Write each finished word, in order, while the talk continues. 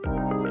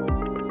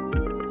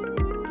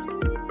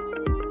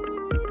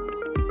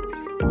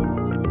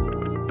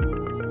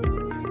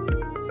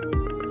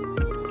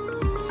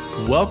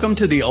Welcome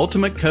to the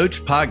Ultimate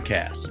Coach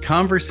Podcast,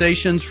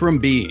 Conversations from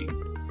Being,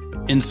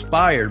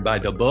 inspired by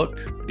the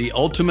book, The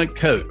Ultimate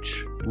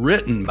Coach,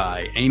 written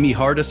by Amy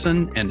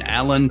Hardison and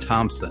Alan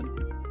Thompson.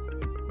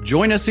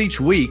 Join us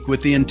each week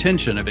with the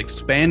intention of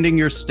expanding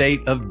your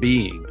state of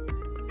being,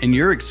 and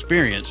your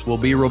experience will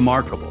be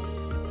remarkable.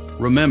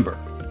 Remember,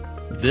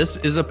 this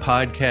is a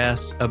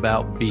podcast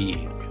about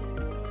being.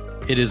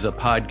 It is a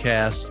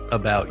podcast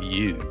about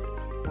you.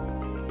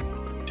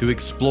 To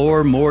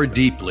explore more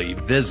deeply,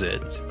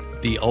 visit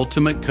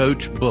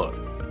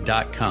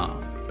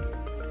theultimatecoachbook.com.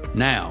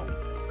 Now,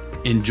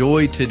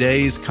 enjoy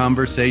today's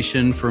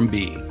conversation from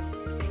Being.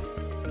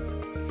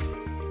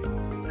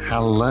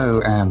 Hello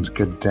and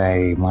good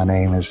day. My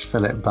name is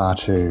Philip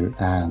Batu,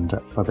 and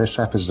for this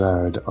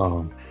episode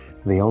of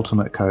the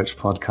Ultimate Coach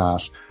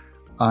Podcast,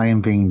 I am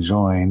being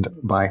joined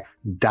by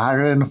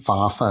Darren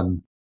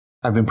Farfan.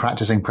 I've been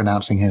practicing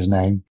pronouncing his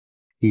name.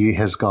 He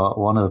has got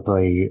one of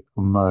the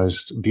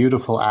most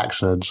beautiful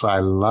accents. I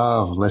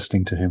love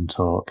listening to him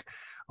talk,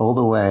 all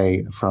the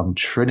way from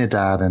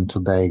Trinidad and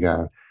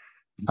Tobago.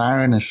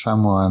 Darren is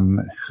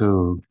someone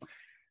who,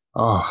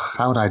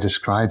 how would I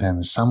describe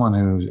him? Someone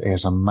who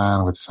is a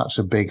man with such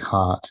a big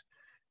heart,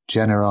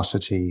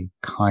 generosity,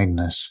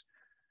 kindness,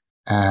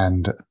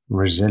 and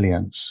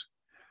resilience.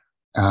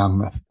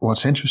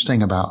 What's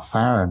interesting about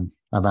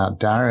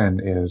Darren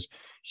is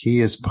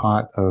he is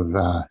part of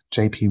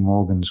JP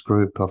Morgan's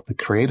group of the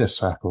Creator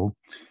Circle.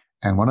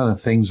 And one of the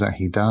things that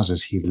he does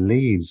is he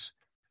leads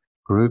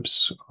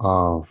groups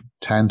of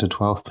 10 to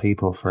 12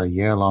 people for a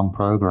year-long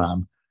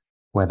program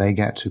where they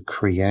get to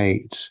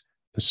create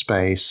the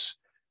space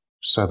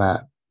so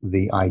that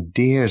the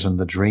ideas and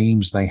the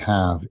dreams they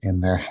have in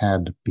their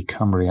head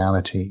become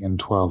reality in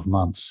 12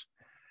 months.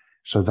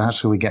 So that's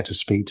who we get to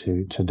speak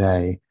to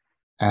today.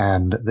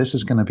 And this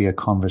is going to be a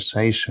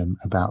conversation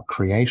about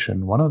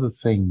creation. One of the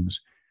things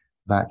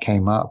that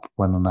came up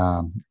when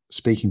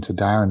speaking to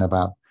Darren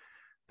about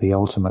the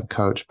Ultimate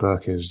Coach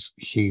book is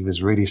he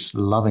was really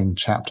loving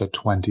chapter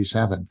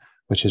 27,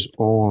 which is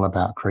all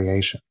about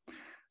creation.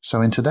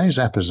 So in today's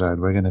episode,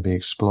 we're going to be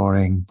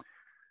exploring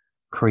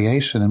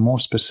creation, and more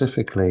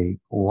specifically,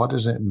 what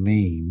does it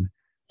mean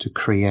to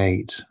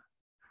create?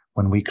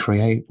 When we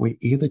create, we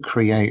either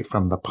create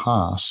from the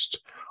past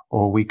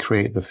or we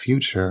create the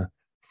future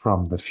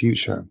from the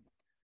future.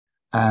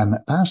 And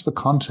that's the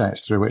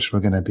context through which we're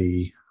going to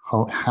be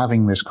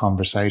having this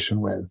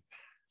conversation with.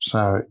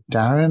 So,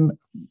 Darren,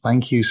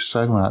 thank you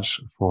so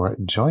much for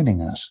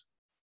joining us.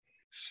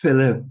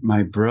 Philip,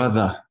 my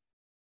brother,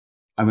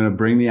 I'm going to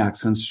bring the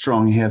accent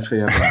strong here for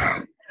you.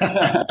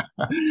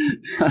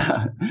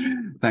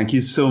 Thank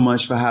you so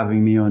much for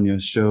having me on your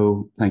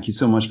show. Thank you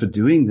so much for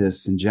doing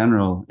this in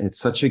general. It's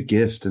such a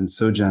gift and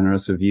so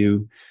generous of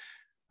you.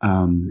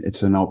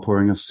 It's an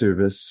outpouring of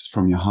service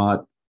from your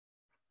heart.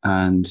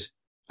 And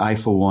I,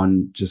 for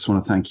one, just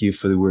want to thank you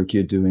for the work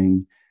you're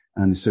doing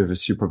and the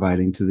service you're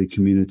providing to the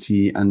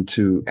community and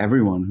to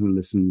everyone who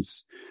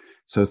listens.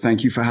 So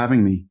thank you for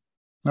having me.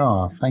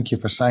 Oh, thank you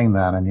for saying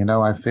that. And,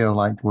 I feel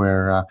like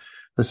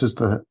this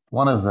is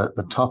one of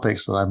the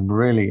topics that I'm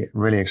really,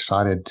 really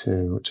excited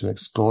to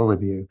explore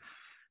with you.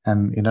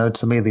 And,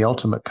 to me, The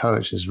Ultimate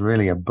Coach is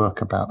really a book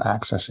about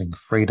accessing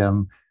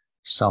freedom,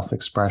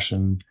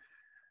 self-expression,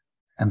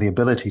 and the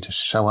ability to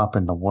show up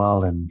in the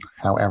world in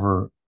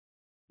however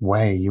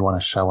way you want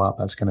to show up.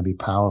 That's going to be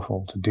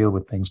powerful, to deal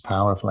with things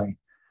powerfully.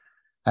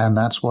 And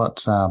that's what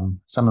some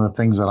of the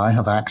things that I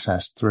have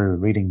accessed through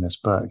reading this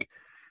book.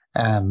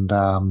 And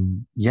I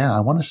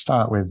want to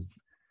start with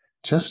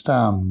just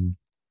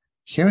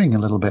hearing a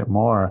little bit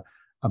more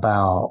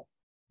about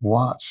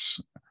what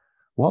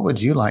would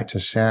you like to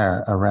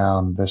share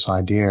around this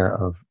idea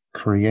of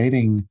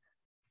creating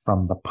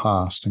from the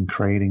past and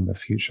creating the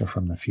future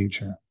from the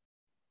future?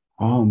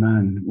 Oh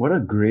man, what a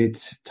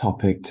great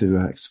topic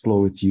to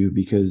explore with you,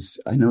 because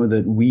I know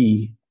that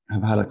we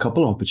have had a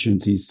couple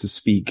opportunities to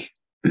speak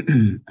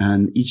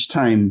and each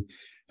time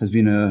has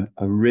been a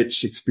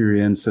rich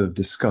experience of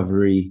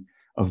discovery,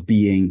 of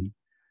being.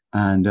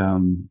 And I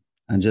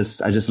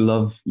just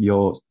love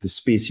the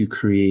space you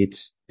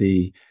create,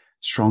 the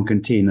strong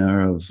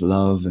container of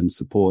love and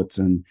support.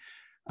 And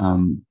I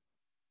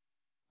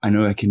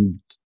know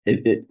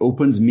it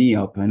opens me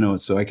up. I know,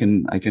 so I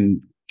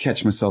can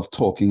catch myself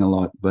talking a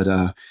lot, but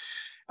I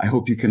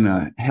hope you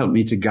can help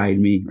me to guide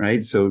me,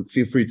 right? So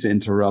feel free to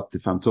interrupt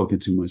if I'm talking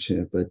too much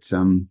here. But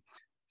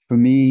for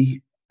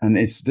me, and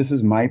this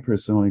is my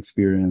personal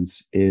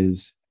experience,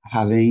 is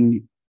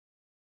having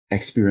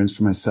experienced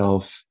for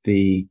myself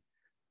the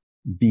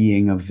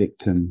being a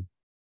victim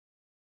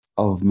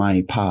of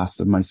my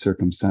past, of my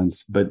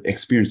circumstance, but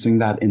experiencing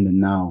that in the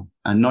now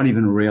and not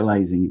even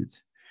realizing it.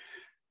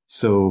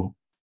 So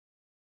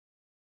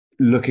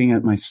looking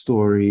at my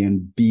story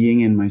and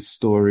being in my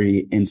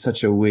story in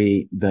such a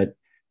way that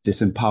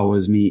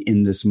disempowers me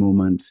in this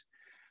moment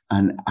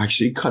and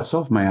actually cuts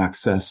off my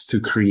access to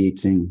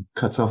creating,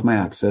 cuts off my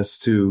access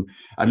to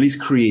at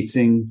least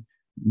creating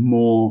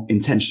more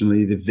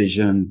intentionally the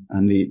vision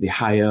and the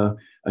higher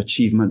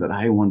achievement that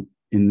I want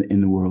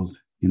in the world,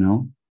 you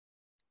know?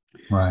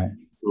 Right.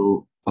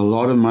 So a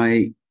lot of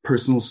my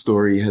personal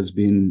story has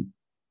been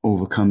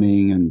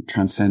overcoming and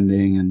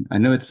transcending. And I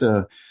know it's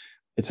a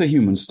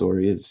human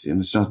story. It's,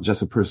 it's not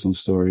just a personal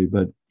story,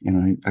 but,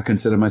 I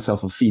consider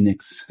myself a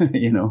phoenix,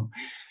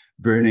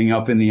 burning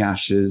up in the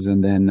ashes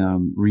and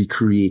then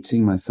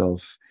recreating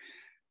myself.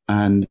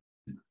 And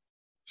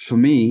for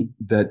me,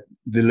 that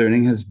the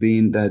learning has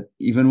been that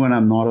even when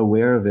I'm not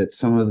aware of it,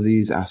 some of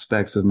these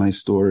aspects of my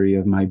story,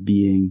 of my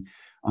being,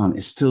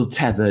 is still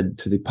tethered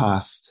to the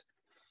past.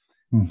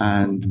 Mm-hmm.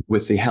 And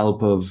with the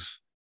help of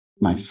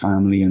my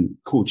family and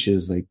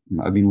coaches, like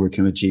I've been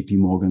working with JP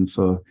Morgan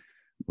for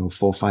 4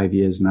 or 5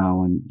 years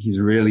now, and he's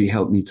really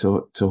helped me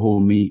to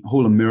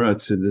hold a mirror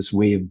to this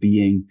way of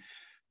being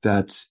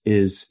that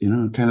is,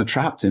 kind of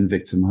trapped in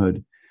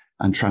victimhood,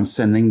 and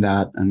transcending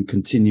that and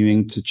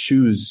continuing to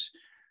choose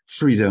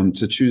freedom,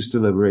 to choose to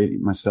liberate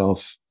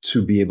myself,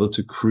 to be able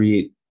to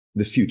create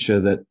the future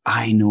that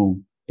I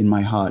know in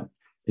my heart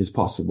is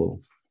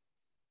possible.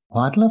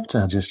 Well, I'd love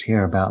to just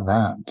hear about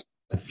that.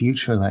 The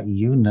future that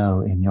you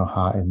know in your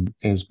heart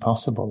is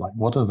possible. Like,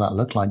 what does that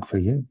look like for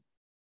you?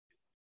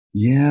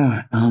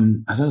 Yeah.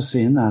 As I was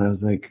saying that, I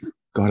was like,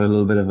 got a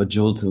little bit of a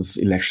jolt of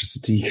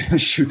electricity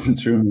shooting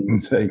through me.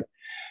 It's like,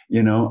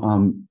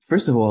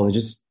 first of all,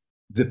 just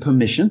the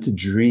permission to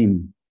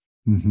dream.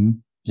 Mm-hmm.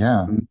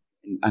 Yeah.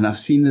 And I've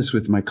seen this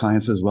with my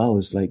clients as well.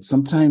 It's like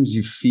sometimes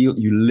you feel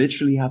you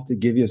literally have to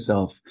give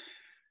yourself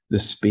the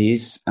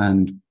space,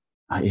 and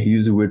I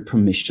use the word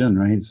permission,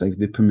 right? It's like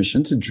the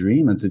permission to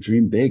dream and to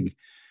dream big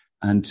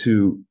and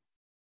to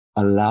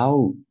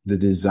allow the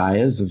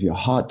desires of your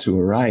heart to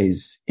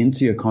arise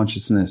into your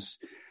consciousness,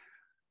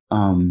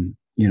 and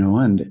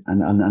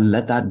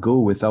let that go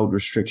without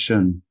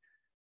restriction.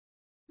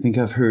 I think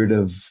I've heard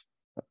of,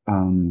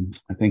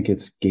 I think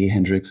it's Gay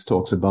Hendricks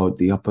talks about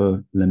the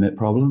upper limit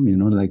problem,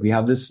 like we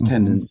have this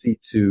tendency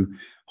to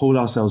hold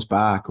ourselves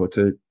back or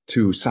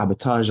to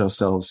sabotage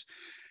ourselves.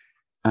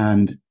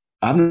 And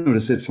I've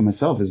noticed it for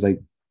myself. Is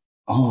like,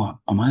 oh,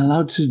 am I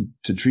allowed to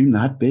dream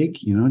that big?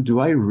 Do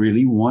I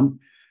really want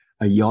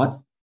a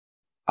yacht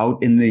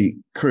out in the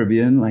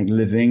Caribbean, like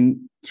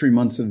living 3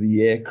 months of the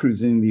year,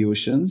 cruising the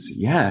oceans?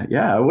 Yeah,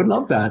 I would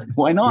love that.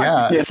 Why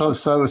not? Yeah.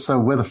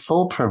 So with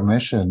full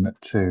permission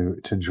to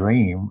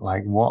dream,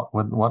 like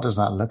what does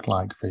that look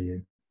like for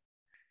you?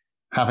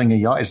 Having a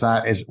yacht,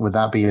 would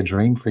that be a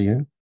dream for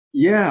you?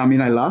 Yeah, I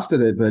mean, I laughed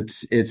at it, but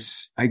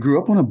I grew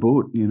up on a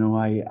boat.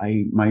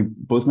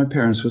 Both my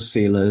parents were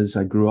sailors.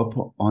 I grew up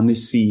on the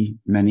sea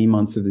many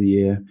months of the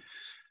year.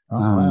 Oh,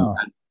 wow.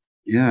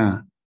 Yeah,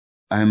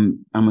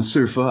 I'm a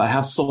surfer. I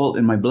have salt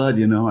in my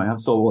blood, I have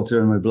salt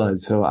water in my blood.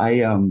 So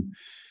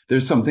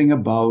there's something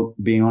about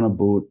being on a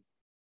boat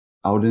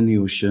out in the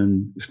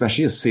ocean,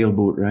 especially a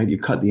sailboat, right? You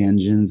cut the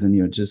engines and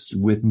you're just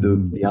with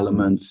the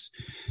elements.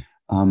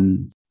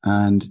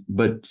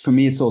 But for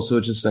me, it's also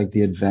just like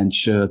the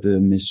adventure, the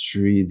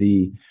mystery,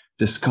 the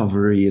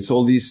discovery. It's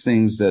all these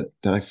things that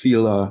I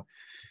feel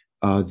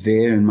are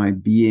there in my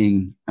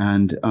being.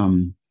 And,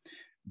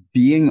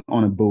 being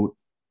on a boat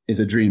is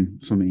a dream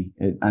for me.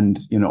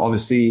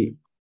 Obviously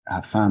I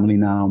have family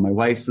now. My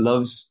wife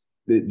loves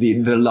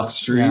the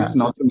luxuries,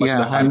 not so much.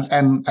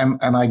 And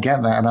I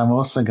get that. And I'm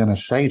also going to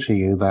say to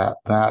you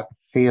that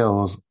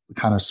feels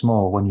kind of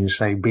small when you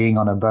say being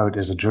on a boat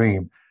is a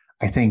dream.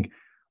 I think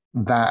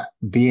that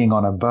being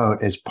on a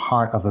boat is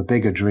part of a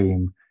bigger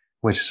dream,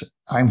 which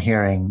I'm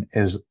hearing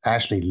is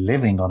actually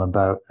living on a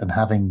boat and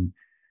having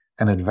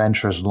an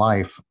adventurous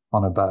life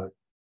on a boat.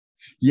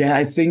 Yeah,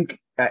 I think,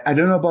 I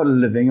don't know about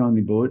living on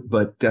the boat,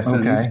 but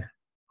definitely a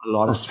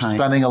lot of time.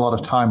 Spending a lot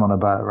of time on a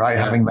boat, right?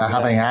 Yeah,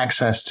 having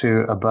access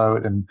to a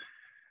boat and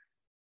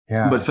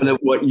yeah. But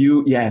Philip,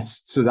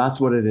 yes, so that's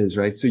what it is,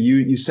 right? So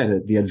you said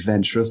it, the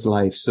adventurous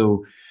life.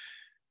 So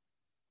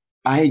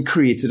I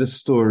created a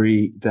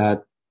story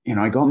that,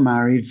 I got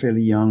married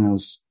fairly young. I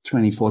was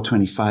 24,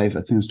 25. I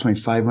think I was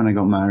 25 when I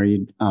got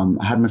married. I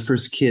had my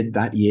first kid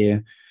that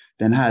year,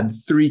 then had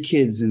 3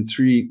 kids in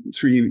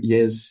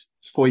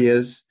 4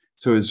 years.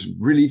 So it was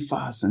really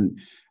fast. And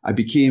I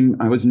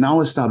was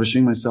now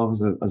establishing myself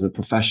as a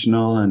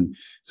professional. And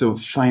so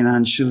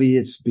financially,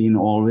 it's been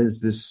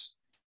always this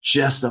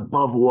just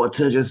above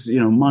water, just,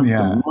 month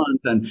to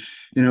month and,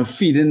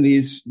 feeding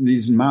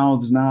these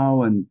mouths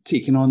now and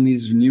taking on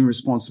these new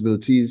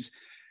responsibilities.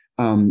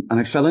 And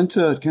I fell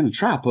into a kind of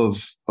trap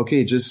of,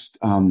 okay, just,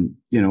 I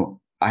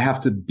have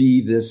to be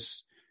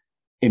this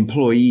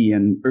employee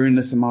and earn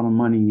this amount of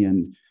money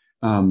and,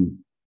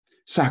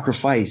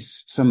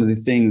 sacrifice some of the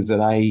things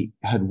that I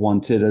had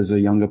wanted as a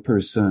younger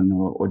person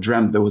or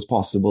dreamt that was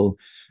possible.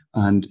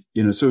 And,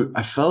 so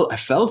I fell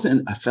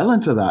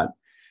into that.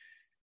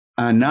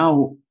 And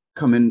now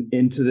coming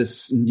into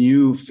this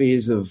new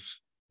phase of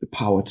the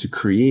power to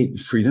create,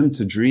 freedom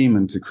to dream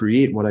and to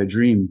create what I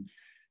dream,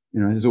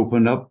 has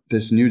opened up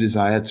this new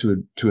desire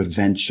to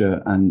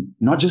adventure. And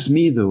not just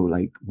me though,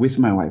 like with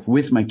my wife,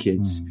 with my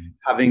kids,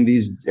 having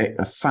these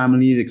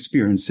family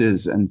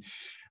experiences and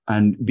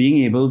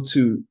being able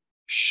to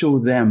show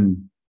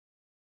them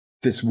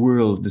this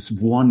world, this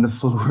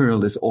wonderful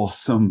world, this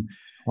awesome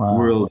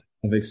world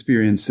of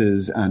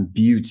experiences and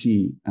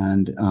beauty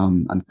and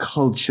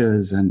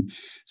cultures. And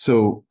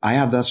so I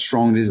have that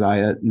strong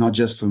desire, not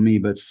just for me,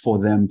 but for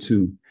them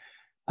too.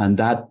 And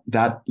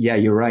yeah,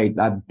 you're right.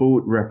 That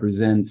boat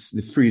represents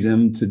the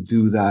freedom to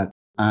do that.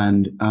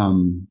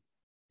 And,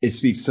 it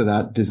speaks to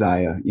that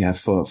desire, yeah,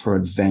 for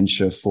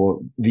adventure, for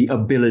the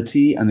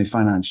ability and the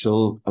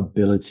financial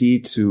ability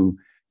to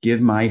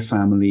give my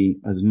family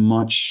as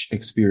much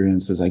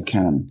experience as I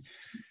can.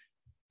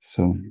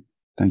 So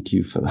thank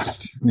you for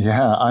that.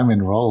 Yeah, I'm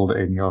enrolled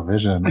in your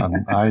vision,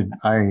 and I'm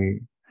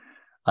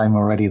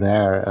already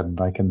there,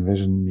 and I can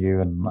vision you,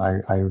 and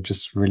I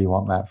just really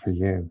want that for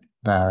you,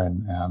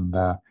 Darren.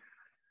 And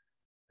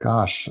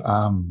gosh,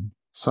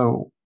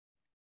 so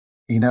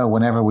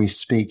whenever we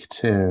speak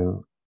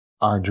to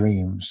our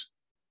dreams,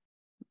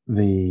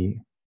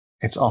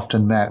 it's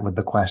often met with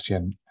the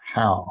question,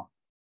 how?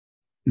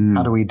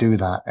 How do we do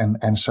that?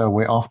 And so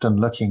we're often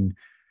looking,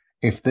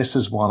 if this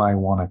is what I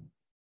want to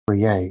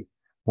create,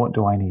 what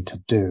do I need to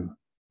do?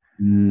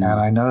 And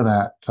I know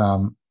that,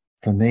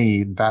 for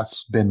me,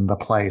 that's been the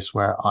place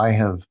where I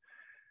haven't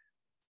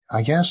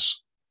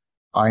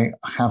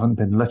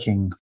been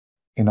looking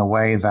in a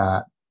way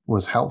that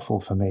was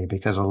helpful for me,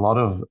 because a lot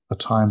of the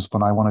times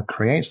when I want to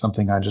create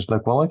something, I just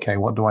look, well, okay,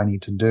 what do I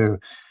need to do?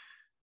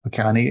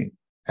 Okay,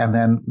 and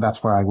then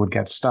that's where I would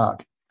get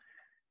stuck.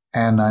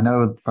 And I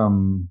know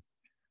from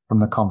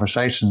the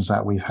conversations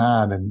that we've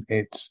had, and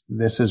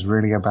this is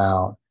really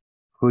about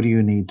who do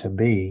you need to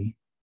be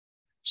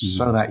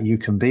so that you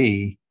can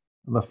be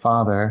the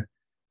father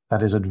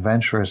that is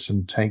adventurous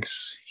and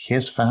takes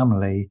his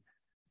family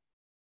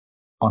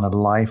on a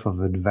life of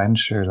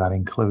adventure that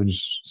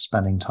includes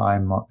spending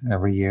time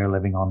every year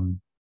living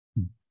on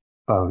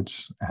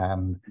boats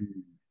and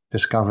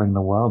discovering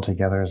the world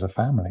together as a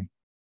family.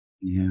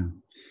 Yeah.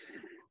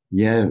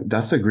 Yeah,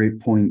 that's a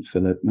great point,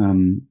 Philip.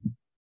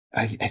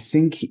 I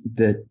think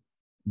that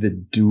the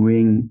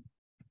doing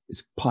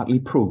is partly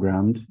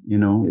programmed,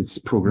 it's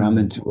programmed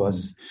into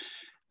us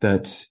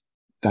that's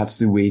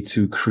the way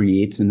to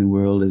create in the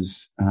world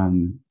is,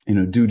 do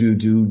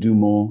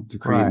more to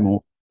create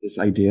more. This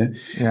idea.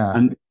 Yeah.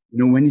 And,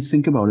 when you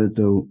think about it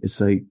though,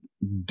 it's like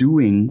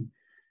doing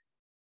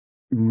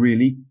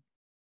really,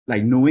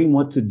 like knowing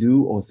what to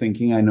do or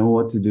thinking I know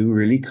what to do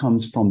really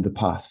comes from the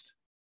past.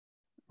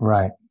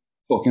 Right.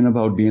 Talking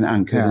about being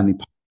anchored in the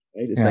past,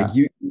 right? It's like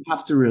you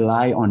have to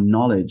rely on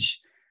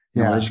knowledge.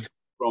 Knowledge comes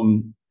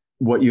from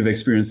what you've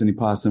experienced in the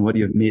past and what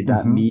you've made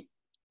that mean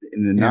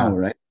in the now,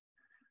 right?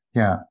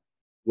 Yeah.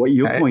 What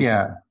you're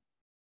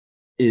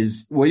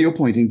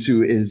pointing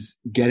to is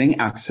getting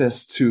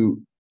access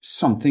to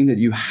something that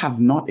you have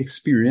not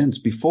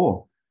experienced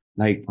before,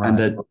 and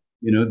that,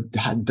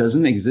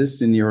 doesn't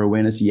exist in your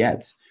awareness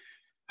yet.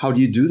 How do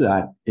you do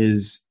that?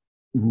 Is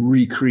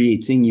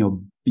recreating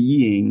your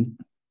being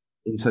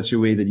in such a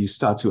way that you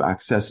start to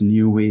access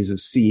new ways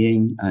of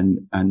seeing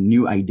and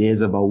new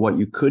ideas about what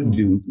you could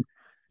do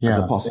as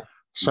a possibility.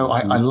 So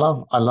I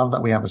love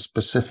that we have a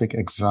specific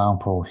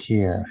example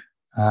here.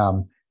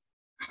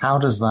 How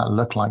does that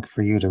look like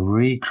for you to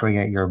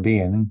recreate your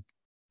being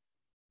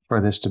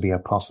for this to be a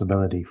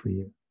possibility for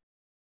you?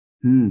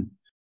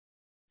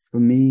 For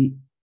me,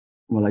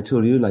 well, I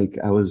told you,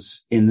 I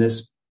was in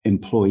this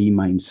employee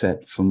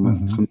mindset for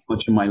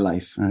much of my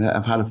life. Right?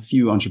 I've had a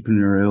few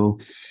entrepreneurial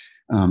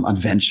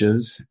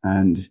adventures,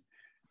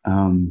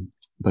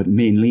 but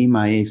mainly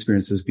my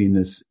experience has been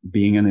this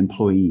being an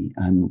employee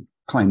and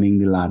climbing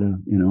the ladder,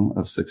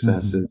 of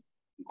success.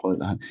 Call it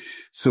that.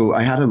 So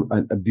I had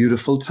a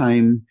beautiful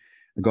time.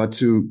 I got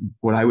to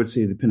what I would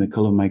say the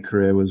pinnacle of my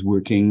career was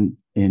working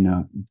in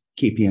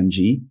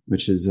KPMG,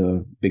 which is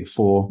a Big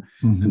Four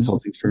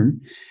consulting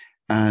firm.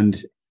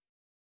 And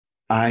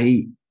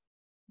I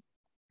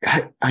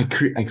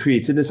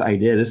created this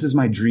idea. This is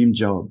my dream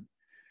job.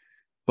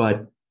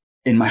 But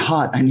in my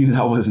heart, I knew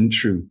that wasn't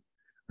true,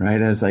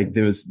 right? I was like,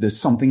 there's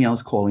something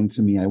else calling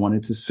to me. I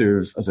wanted to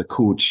serve as a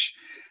coach.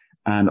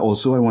 And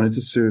also I wanted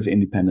to serve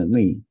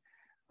independently.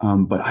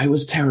 But I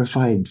was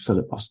terrified,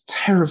 Philip. I was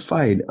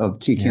terrified of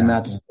taking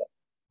that step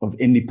of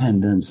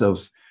independence,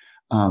 of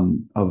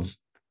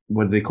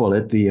what do they call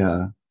it?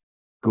 The,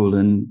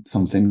 golden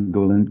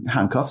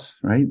handcuffs,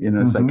 right?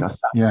 It's like a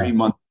 3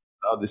 month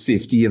of the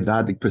safety of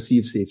that, the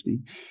perceived safety.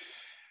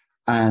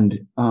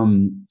 And,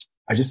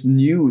 I just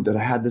knew that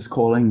I had this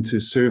calling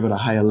to serve at a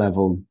higher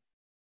level,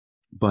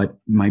 but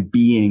my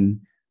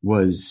being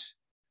was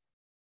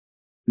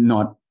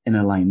not in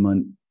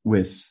alignment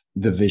with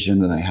the vision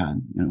that I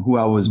had, who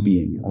I was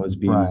being. I was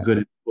being a good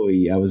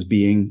employee. I was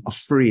being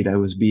afraid. I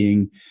was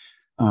being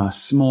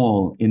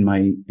small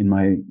I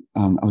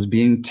was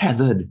being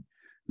tethered,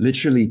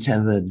 literally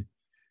tethered.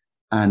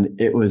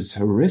 And it was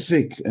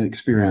horrific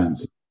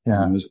experience.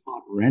 Yeah. It was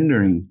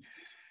heart-rendering.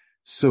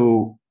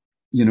 So,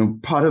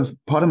 part of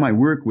my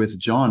work with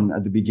John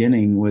at the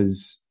beginning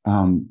was,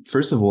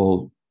 first of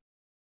all,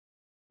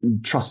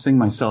 trusting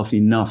myself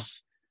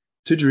enough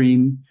to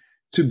dream,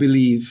 to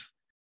believe,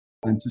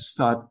 and to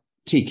start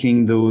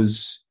taking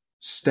those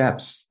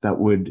steps that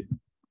would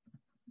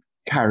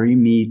carry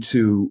me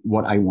to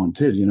what I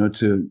wanted,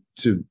 to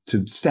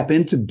step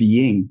into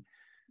being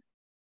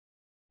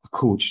a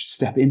coach,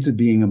 step into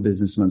being a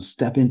businessman,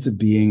 step into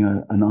being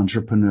an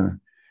entrepreneur.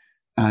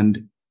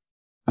 And,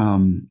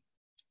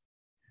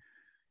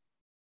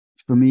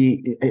 for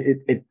me,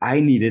 I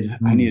needed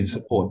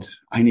support.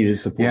 I needed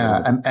support.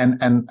 Yeah.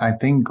 And I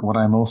think what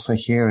I'm also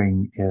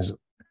hearing is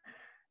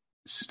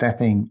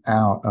stepping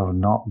out of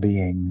not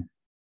being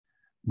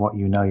what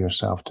you know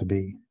yourself to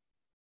be.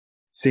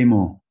 Say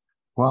more.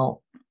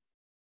 Well,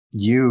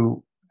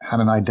 you had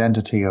an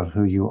identity of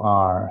who you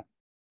are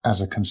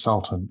as a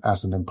consultant,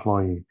 as an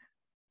employee,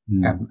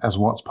 and as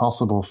what's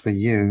possible for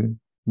you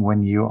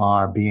when you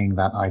are being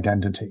that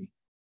identity.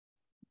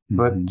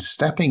 But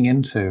stepping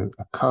into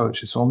a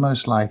coach, it's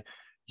almost like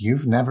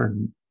you've never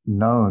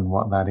known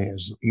what that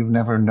is. You've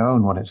never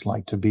known what it's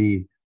like to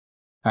be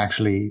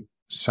actually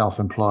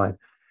self-employed.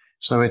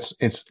 So it's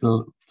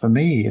for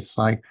me, it's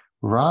like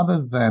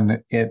rather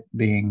than it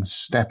being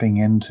stepping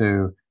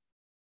into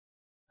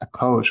a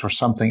coach or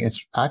something,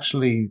 it's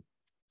actually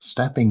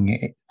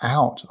stepping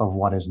out of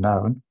what is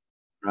known.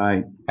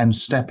 Right. And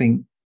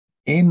stepping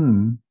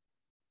in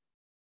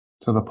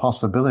to the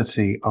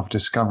possibility of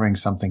discovering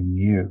something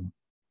new.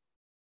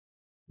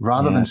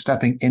 Rather than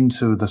stepping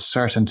into the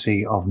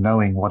certainty of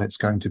knowing what it's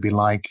going to be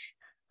like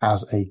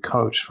as a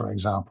coach, for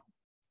example.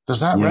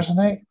 Does that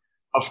resonate?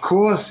 Of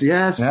course,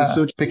 yes. Yeah.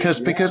 So because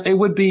it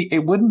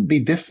wouldn't be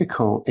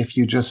difficult if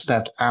you just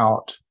stepped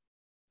out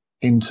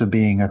into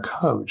being a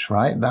coach,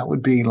 right? That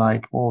would be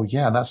like, well,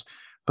 yeah,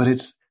 but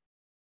it's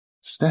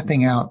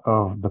stepping out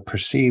of the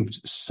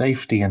perceived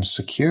safety and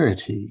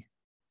security.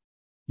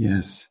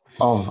 Yes.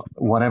 Of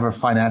whatever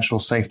financial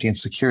safety and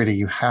security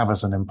you have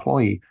as an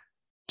employee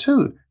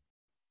to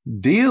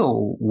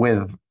deal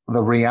with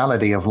the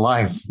reality of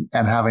life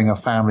and having a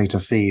family to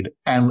feed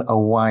and a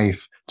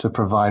wife to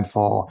provide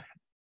for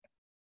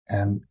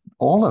and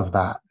all of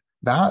that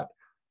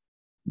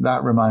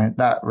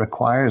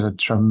requires a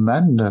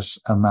tremendous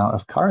amount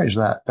of courage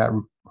that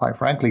quite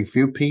frankly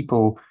few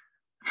people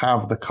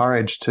have the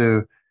courage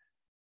to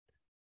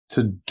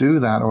do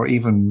that or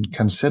even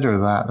consider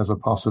that as a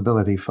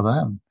possibility for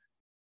them.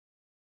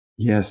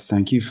 Yes,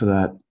 thank you for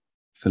that,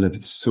 Philip.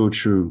 It's so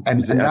true. And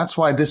that's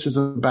why this is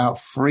about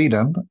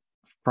freedom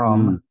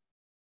from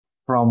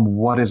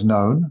what is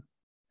known.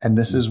 And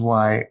this is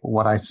why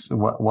what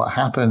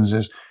happens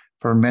is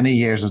for many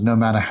years is no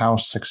matter how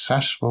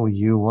successful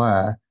you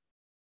were,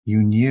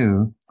 you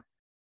knew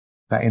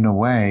that in a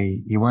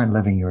way you weren't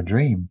living your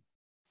dream.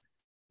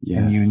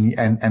 Yes.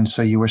 And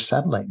so you were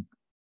settling.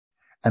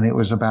 And it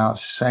was about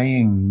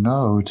saying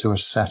no to a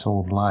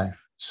settled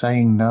life,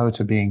 saying no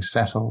to being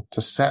settled, to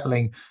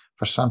settling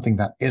for something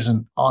that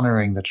isn't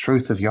honoring the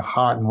truth of your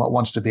heart and what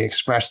wants to be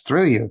expressed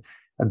through you.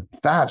 And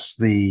that's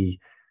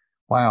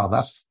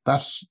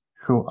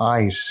who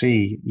I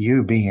see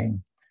you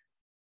being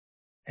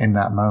in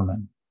that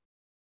moment.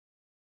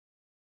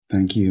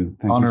 Thank you.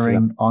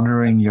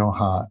 Honoring your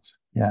heart.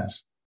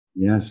 Yes.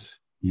 Yes.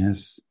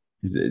 Yes.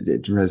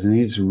 It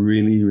resonates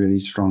really, really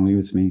strongly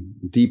with me,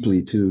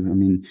 deeply too. I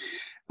mean,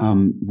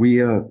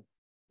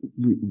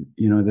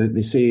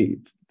 they say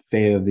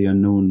fear of the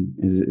unknown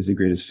is the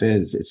greatest fear.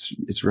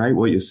 It's right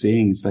what you're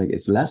saying. It's like,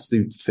 it's less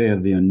the fear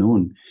of the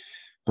unknown,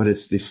 but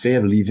it's the fear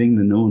of leaving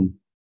the known.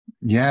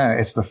 Yeah.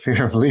 It's the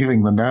fear of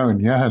leaving the known.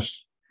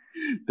 Yes.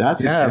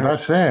 That's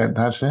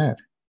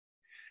it.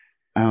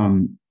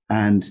 And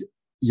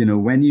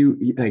when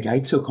I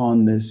took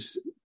on this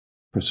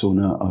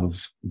persona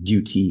of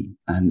duty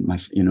and I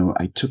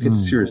took it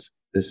serious,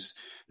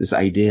 this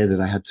idea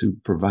that I had to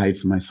provide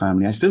for my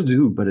family. I still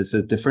do, but it's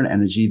a different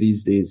energy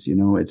these days.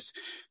 It's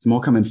more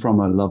coming from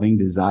a loving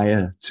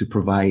desire to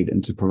provide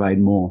and to provide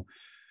more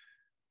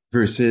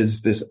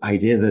versus this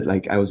idea that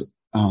I was,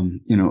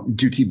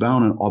 duty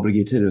bound and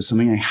obligated. It was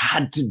something I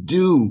had to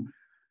do,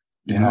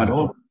 at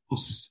all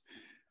costs.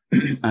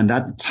 And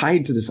that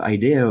tied to this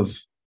idea of,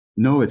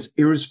 no, it's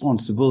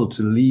irresponsible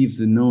to leave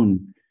the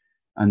known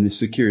and the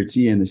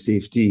security and the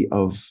safety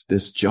of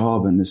this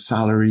job and the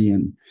salary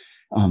and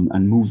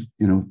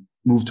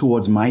move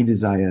towards my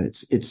desire.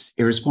 It's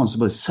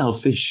irresponsible. It's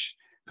selfish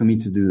for me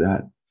to do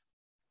that.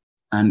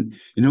 And,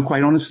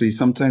 quite honestly,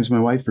 sometimes my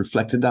wife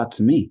reflected that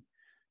to me.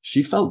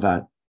 She felt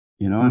that,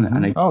 and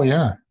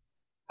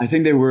I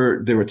think there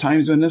were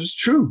times when it was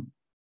true.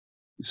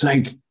 It's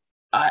like,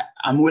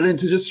 I'm willing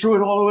to just throw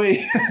it all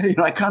away.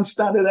 I can't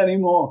stand it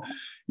anymore,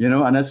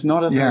 and that's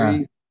not a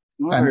very,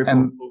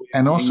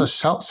 and also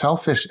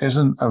selfish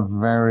isn't a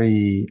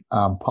very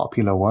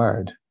popular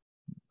word.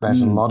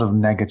 There's a lot of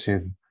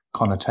negative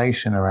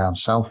connotation around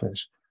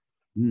selfish,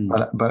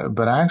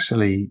 but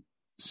actually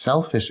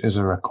selfish is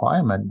a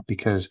requirement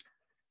because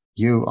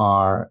you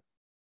are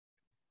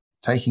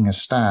taking a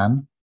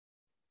stand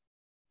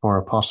for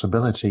a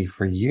possibility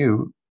for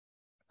you,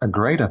 a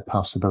greater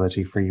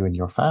possibility for you and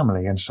your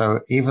family. And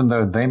so even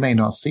though they may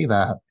not see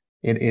that,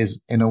 it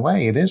is, in a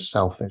way, it is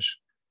selfish,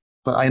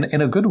 but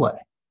in a good way.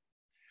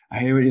 I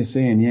hear what you're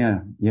saying. Yeah.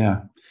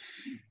 Yeah.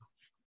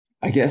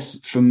 I guess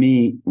for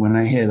me, when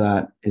I hear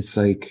that, it's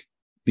like,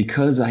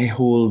 because I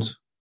hold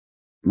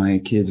my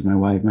kids, my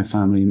wife, my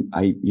family,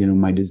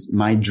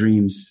 my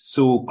dreams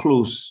so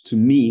close to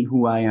me,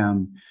 who I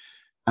am.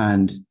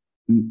 And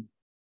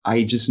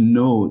I just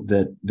know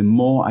that the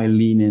more I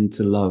lean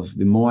into love,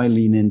 the more I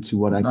lean into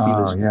what I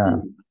feel is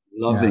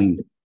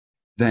loving,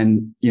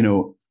 then,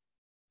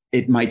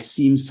 it might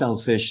seem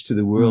selfish to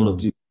the world or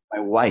to my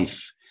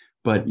wife,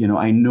 but,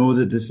 I know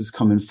that this is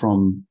coming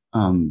from,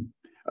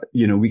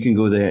 we can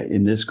go there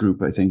in this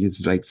group. I think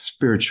it's like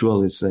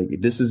spiritual. It's like,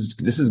 this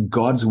is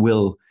God's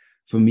will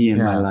for me in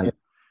my life.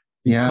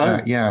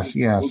 Yes.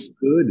 It's so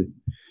good.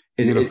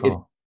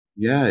 Beautiful.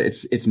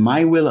 It's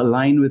my will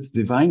aligned with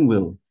divine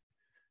will.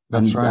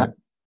 That's right.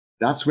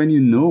 That's when you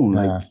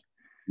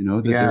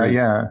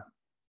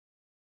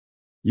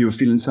were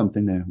feeling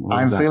something there.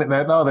 I'm feeling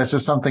that. No, there's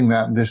just something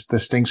that this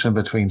distinction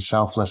between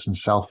selfless and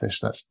selfish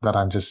that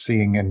I'm just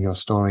seeing in your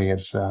story.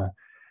 It's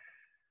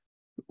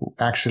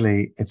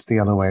actually, it's the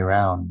other way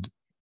around.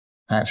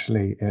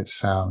 Actually,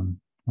 it's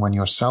when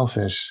you're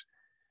selfish,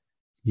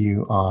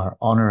 you are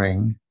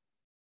honoring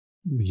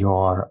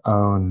your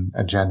own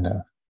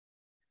agenda.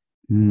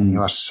 When you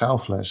are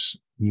selfless,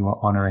 you are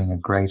honoring a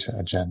greater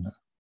agenda.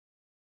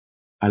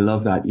 I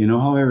love that. You know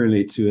how I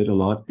relate to it a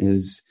lot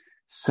is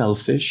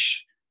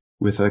selfish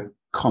with a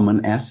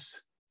common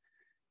S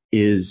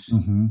is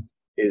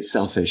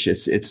selfish.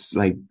 It's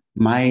like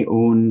my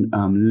own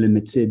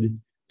limited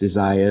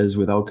desires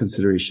without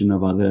consideration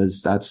of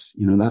others. That's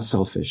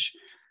selfish.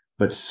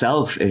 But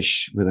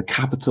selfish with a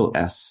capital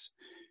S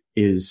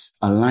is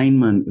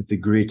alignment with the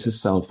greater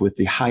self, with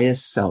the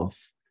highest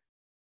self,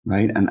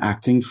 right? And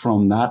acting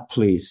from that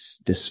place,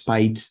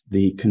 despite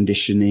the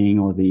conditioning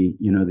or the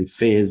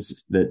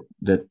fears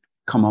that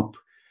come up.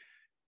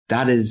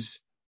 That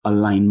is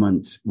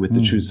alignment with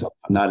the true self.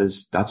 And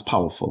that's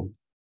powerful.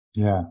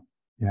 Yeah.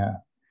 Yeah.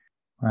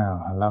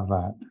 Wow. I love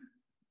that.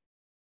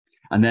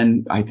 And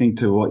then I think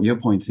to what you're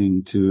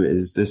pointing to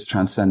is this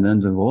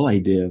transcendent of all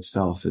idea of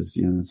self is,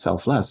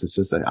 selfless. It's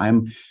just like,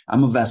 I'm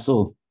a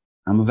vessel.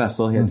 I'm a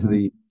vessel here to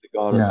the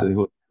God or to the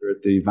Holy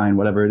Spirit, the divine,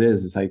 whatever it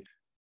is. It's like,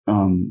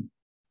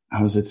 how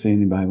does it say in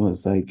the Bible?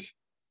 It's like,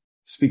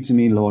 speak to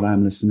me, Lord,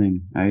 I'm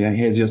listening.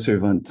 Here's your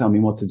servant. Tell me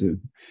what to do.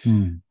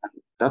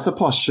 That's a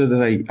posture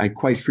that I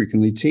quite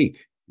frequently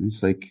take.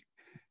 It's like,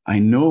 I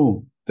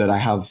know that I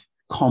have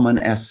common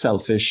as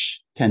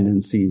selfish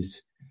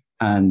tendencies,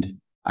 and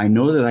I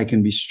know that I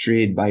can be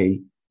strayed by,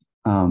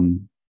 my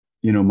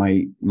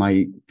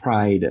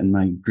pride and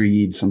my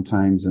greed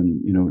sometimes.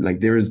 And,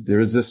 like there is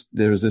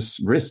this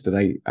risk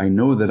that I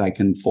know that I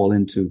can fall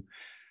into,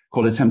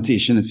 call it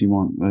temptation if you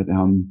want. But,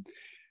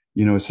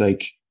 it's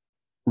like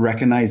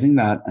recognizing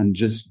that and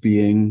just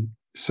being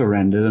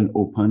surrendered and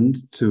opened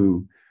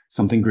to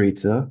something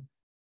greater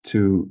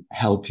to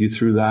help you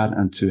through that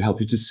and to help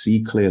you to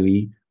see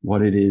clearly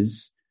what it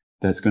is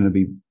that's going to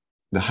be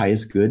the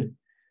highest good,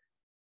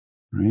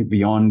 right?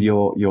 Beyond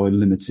your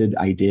limited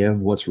idea of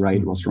what's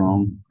right, what's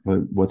wrong,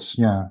 but what's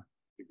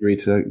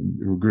greater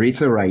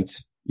right,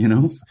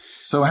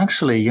 So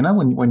actually,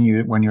 when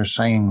you're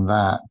saying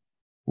that,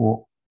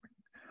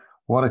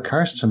 what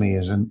occurs to me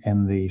is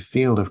in the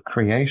field of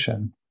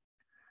creation,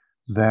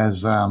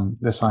 there's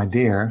this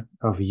idea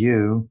of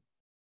you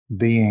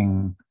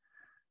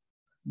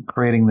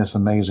creating this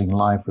amazing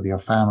life with your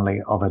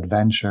family of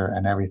adventure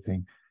and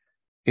everything.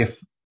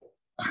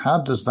 How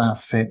does that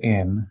fit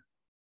in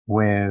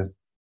with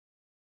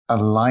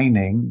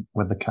aligning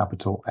with the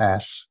capital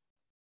S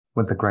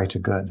with the greater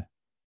good?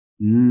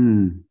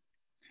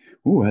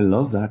 Oh, I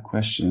love that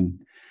question.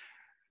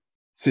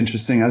 It's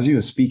interesting. As you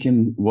were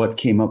speaking, what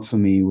came up for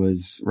me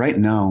was right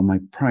now, my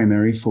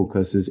primary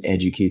focus is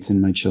educating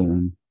my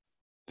children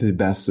to the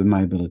best of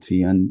my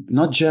ability, and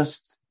not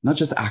just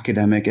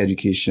academic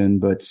education,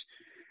 but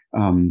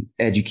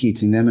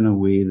educating them in a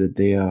way that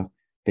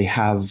they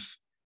have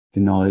the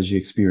knowledge, the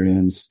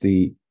experience,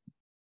 the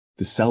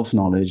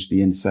self-knowledge,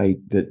 the insight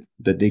that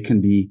they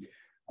can be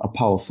a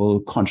powerful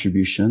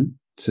contribution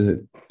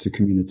to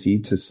community,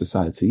 to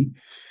society.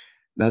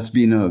 That's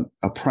been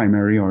a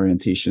primary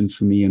orientation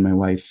for me and my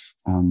wife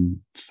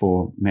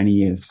for many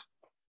years.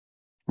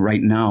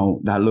 Right now,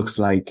 that looks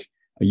like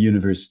a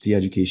university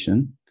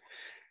education.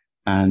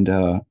 And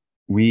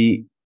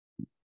we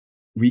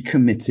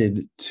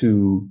committed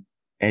to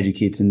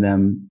educating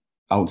them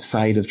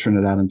outside of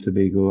Trinidad and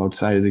Tobago,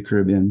 outside of the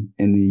Caribbean,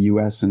 in the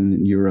US and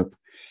in Europe,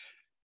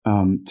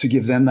 to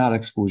give them that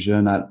exposure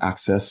and that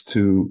access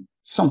to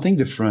something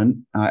different.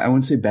 I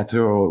wouldn't say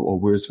better or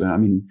worse, but I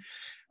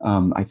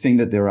think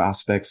that there are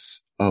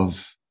aspects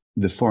of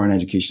the foreign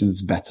education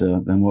that's better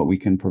than what we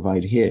can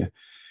provide here.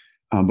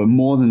 But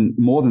more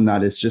than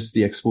that, it's just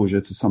the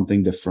exposure to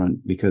something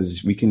different,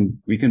 because we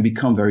can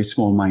become very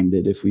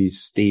small-minded if we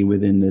stay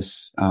within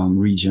this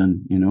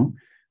region,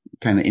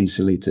 kind of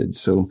insulated.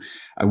 So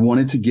I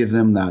wanted to give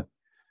them that.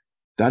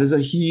 That is a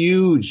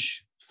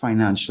huge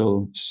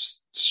financial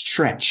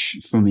stretch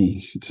for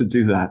me to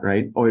do that,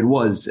 right? Or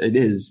it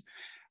is.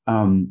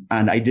 And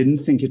I didn't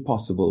think it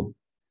possible.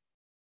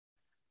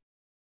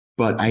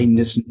 But I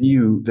just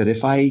knew that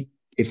if I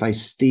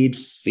stayed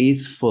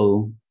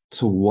faithful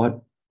to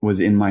what was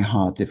in my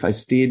heart, if I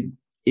stayed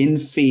in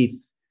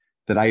faith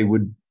that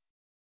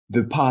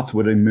the path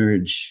would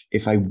emerge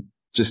if I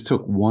just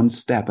took one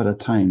step at a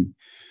time,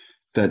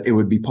 that it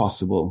would be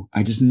possible.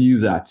 I just knew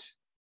that.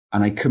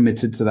 And I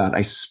committed to that.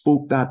 I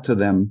spoke that to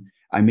them.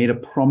 I made a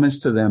promise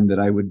to them that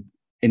I would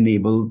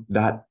enable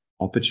that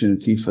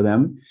opportunity for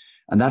them.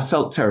 And that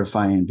felt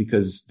terrifying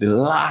because the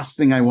last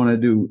thing I want to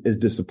do is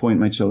disappoint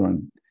my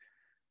children,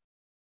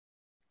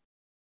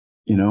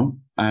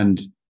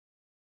 and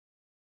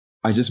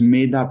I just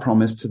made that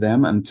promise to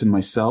them and to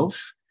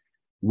myself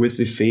with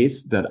the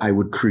faith that I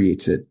would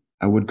create it.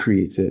 I would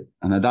create it.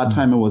 And at that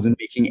time, I wasn't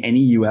making any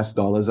US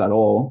dollars at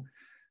all.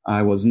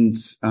 I wasn't,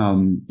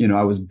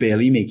 I was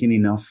barely making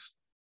enough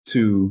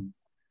to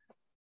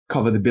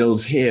cover the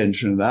bills here in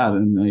Trinidad.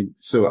 And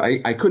so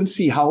I couldn't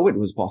see how it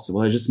was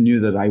possible. I just knew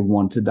that I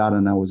wanted that,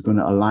 and I was going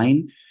to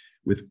align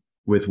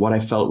with what I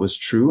felt was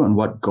true. And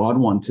what God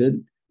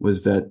wanted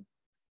was that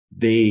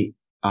they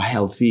are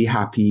healthy,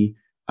 happy,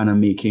 and are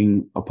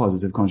making a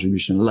positive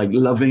contribution, like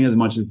loving as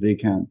much as they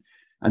can.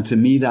 And to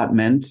me, that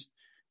meant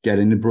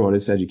getting the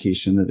broadest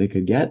education that they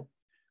could get.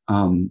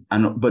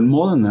 But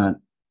more than that,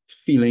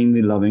 feeling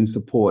the loving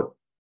support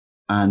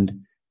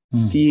and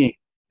seeing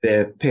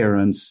their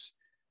parents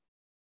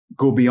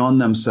go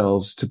beyond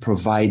themselves to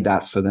provide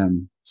that for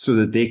them so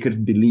that they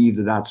could believe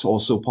that that's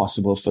also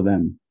possible for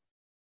them.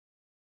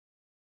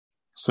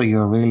 So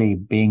you're really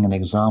being an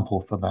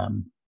example for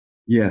them.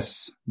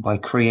 Yes. By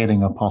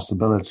creating a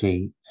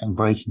possibility and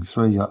breaking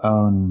through your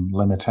own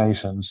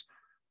limitations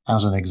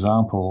as an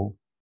example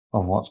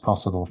of what's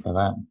possible for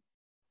them.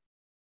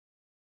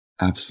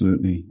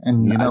 Absolutely.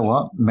 And you know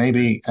what?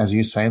 Maybe, as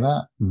you say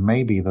that,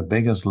 maybe the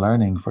biggest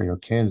learning for your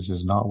kids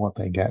is not what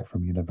they get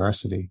from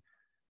university,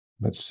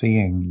 but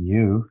seeing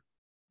you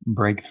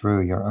break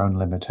through your own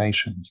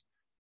limitations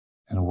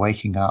and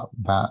waking up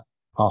that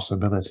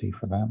possibility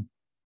for them.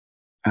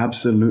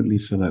 Absolutely,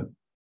 Philip.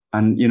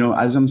 And,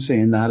 as I'm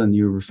saying that and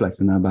you're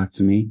reflecting that back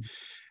to me,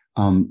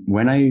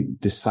 when I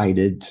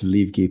decided to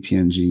leave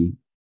KPMG,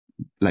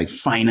 like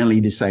finally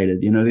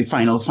decided, the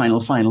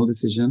final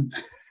decision,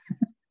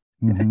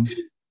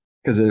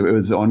 because it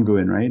was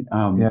ongoing, right?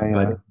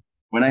 But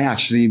when I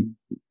actually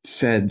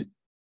said,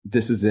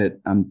 this is it,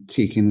 I'm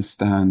taking the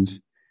stand,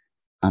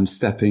 I'm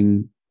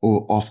stepping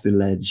off the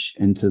ledge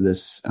into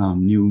this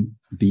new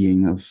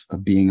being of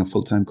being a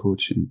full-time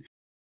coach and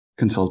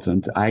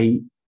consultant, I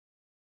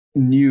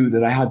knew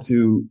that I had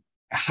to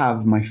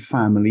have my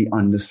family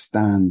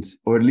understand,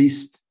 or at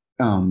least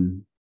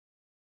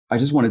I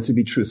just wanted to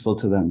be truthful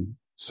to them.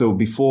 So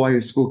before I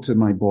spoke to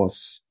my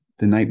boss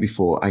the night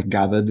before, I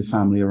gathered the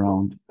family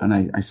around and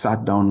I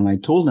sat down and I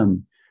told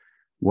them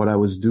what I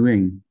was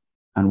doing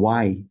and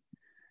why.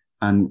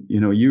 And,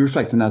 you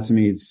reflecting that to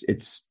me,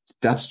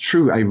 that's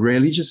true. I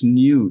really just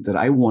knew that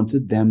I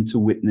wanted them to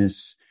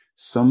witness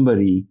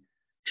somebody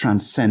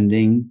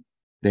transcending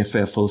their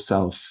fearful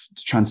self,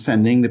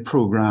 transcending the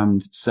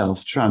programmed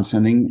self,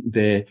 transcending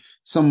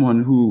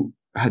someone who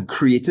had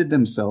created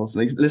themselves.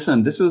 Like,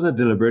 listen, this was a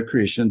deliberate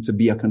creation to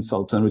be a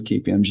consultant with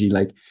KPMG.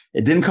 Like,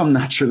 it didn't come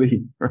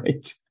naturally,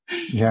 right?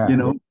 Yeah.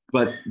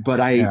 But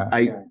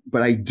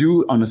I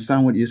do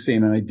understand what you're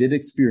saying. And I did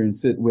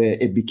experience it where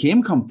it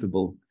became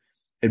comfortable.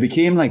 It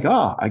became like,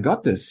 I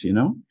got this,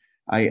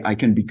 I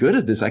can be good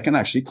at this. I can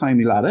actually climb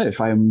the ladder if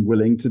I'm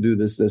willing to do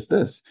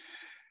this.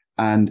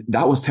 And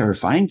that was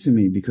terrifying to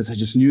me because I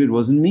just knew it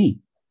wasn't me.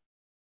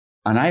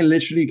 And I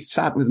literally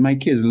sat with my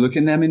kids,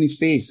 looking them in the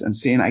face and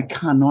saying, I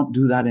cannot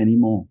do that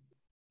anymore.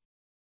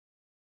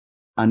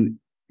 And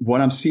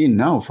what I'm seeing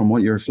now from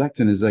what you're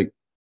reflecting is like,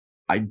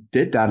 I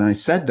did that and I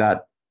said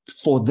that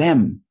for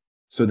them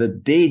so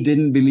that they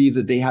didn't believe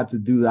that they had to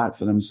do that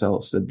for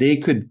themselves, that they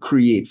could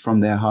create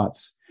from their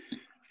hearts,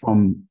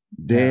 from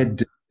their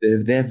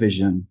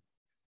vision.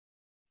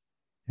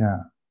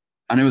 Yeah.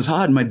 And it was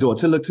hard. My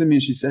daughter looked at me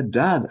and she said,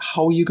 Dad,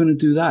 how are you going to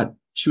do that?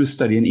 She was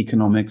studying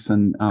economics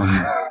and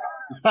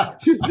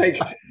she's like,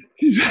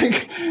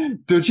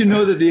 don't you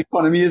know that the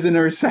economy is in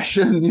a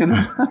recession?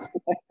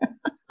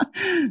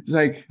 It's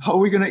like, how are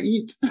we going to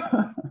eat?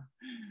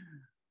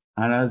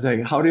 And I was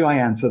like, how do I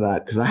answer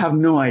that? Because I have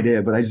no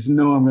idea, but I just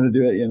know I'm going to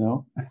do it,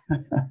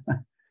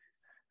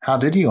 How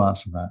did you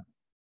answer that?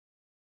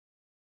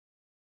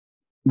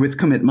 With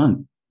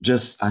commitment.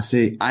 Just, I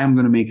say, I am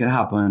going to make it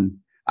happen.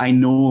 I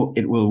know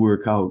it will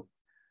work out.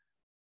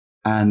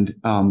 And,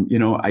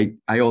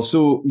 I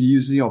also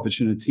use the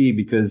opportunity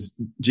because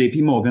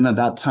JP Morgan at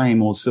that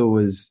time also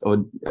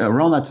or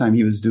around that time,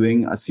 he was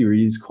doing a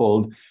series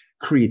called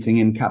Creating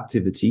in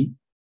Captivity.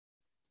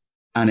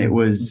 And it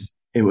was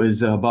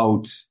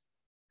about,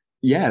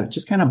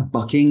 just kind of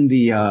bucking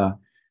the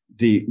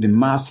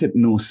mass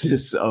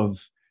hypnosis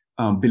of,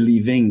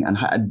 believing and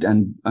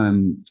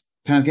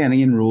kind of getting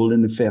enrolled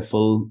in the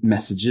fearful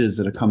messages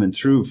that are coming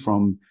through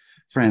from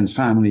friends,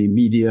 family,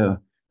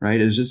 media,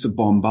 right? It's just a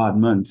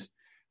bombardment.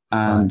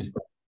 And,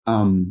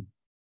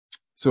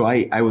 so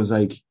I was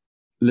like,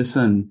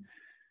 listen,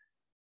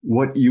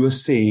 what you are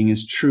saying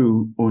is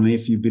true only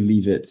if you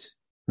believe it.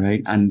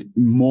 right? And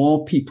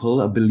more people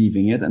are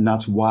believing it. And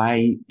that's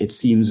why it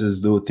seems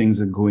as though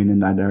things are going in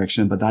that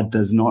direction. But that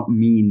does not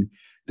mean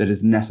that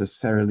it's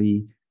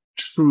necessarily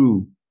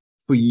true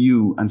for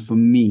you and for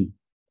me.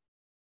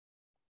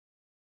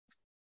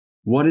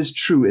 What is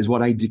true is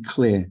what I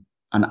declare,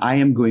 and I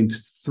am going to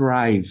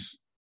thrive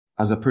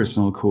as a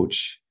personal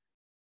coach.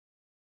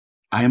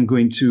 I am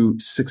going to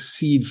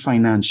succeed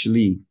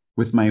financially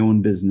with my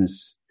own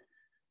business.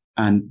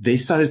 And they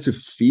started to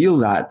feel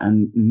that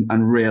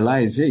and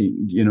realize, hey,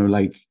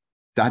 like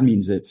that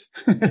means it.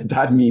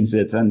 That means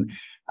it. And,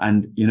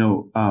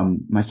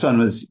 my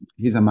son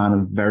he's a man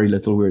of very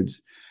little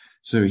words.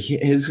 So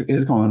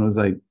his comment was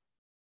like,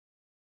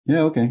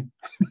 yeah, okay.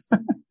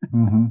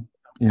 Mm-hmm.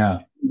 Yeah.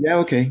 Yeah,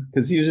 okay.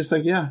 Cause he was just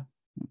like, yeah,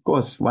 of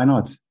course. Why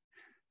not?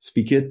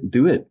 Speak it,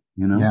 do it,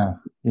 Yeah.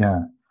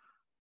 Yeah.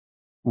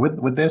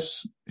 With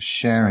this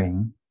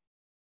sharing,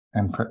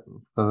 and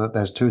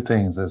there's two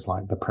things. There's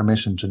like the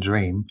permission to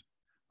dream,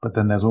 but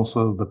then there's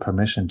also the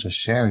permission to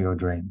share your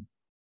dream.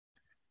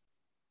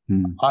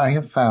 I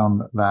have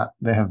found that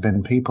there have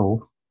been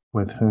people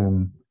with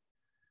whom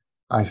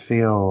I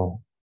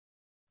feel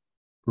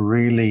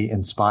really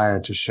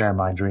inspired to share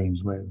my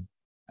dreams with,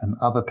 and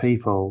other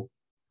people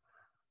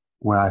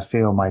where I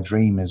feel my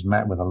dream is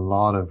met with a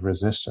lot of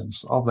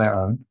resistance of their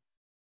own.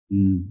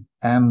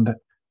 And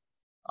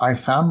I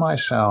found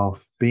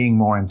myself being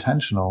more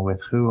intentional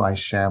with who I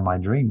share my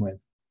dream with.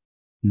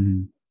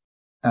 And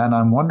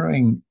I'm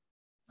wondering,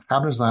 how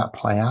does that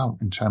play out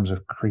in terms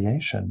of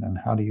creation, and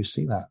how do you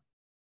see that?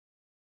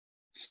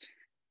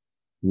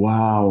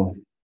 Wow.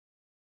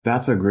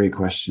 That's a great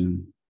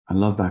question. I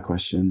love that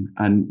question.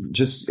 And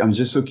I'm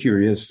just so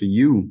curious for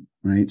you,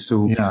 right?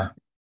 So, yeah,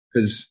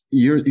 because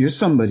you're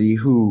somebody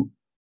who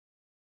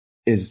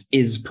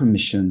is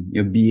permission.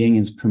 Your being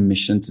is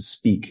permission to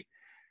speak.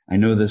 I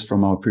know this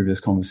from our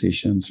previous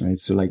conversations, right?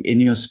 So like in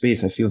your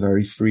space, I feel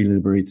very free,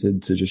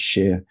 liberated to just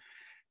share.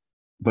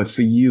 But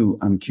for you,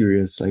 I'm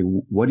curious, like,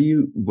 what do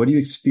you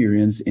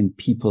experience in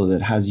people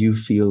that has you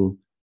feel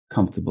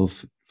comfortable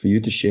for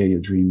you to share your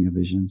dream, your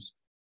visions?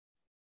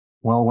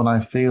 Well, when I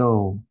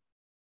feel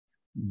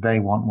they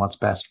want what's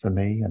best for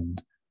me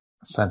and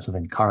a sense of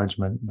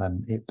encouragement,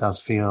 then it does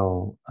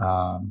feel,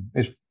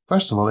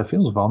 first of all, it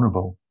feels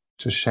vulnerable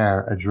to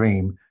share a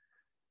dream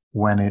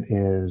when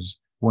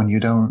you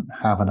don't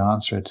have an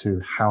answer to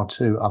how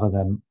to, other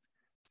than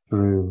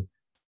through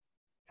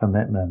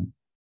commitment,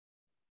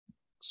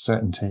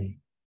 certainty,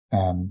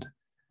 and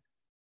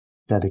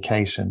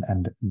dedication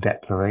and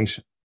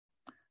declaration.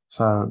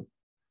 So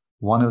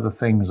one of the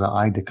things that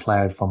I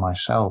declared for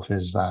myself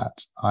is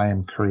that I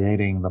am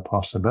creating the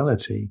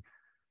possibility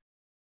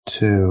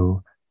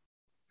to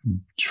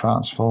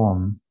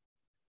transform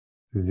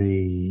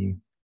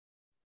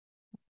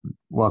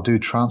do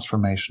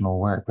transformational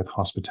work with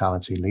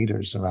hospitality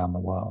leaders around the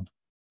world.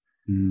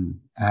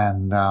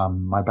 And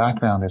my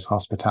background is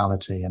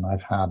hospitality, and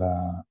I've had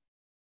I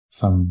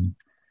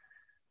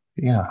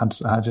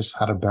just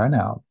had a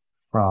burnout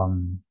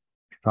from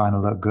trying to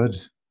look good,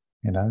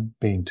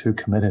 being too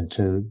committed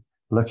to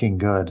looking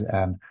good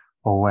and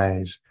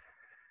always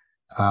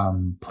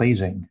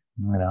pleasing.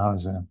 I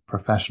was a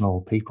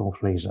professional people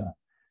pleaser.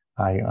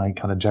 I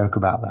kind of joke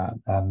about that.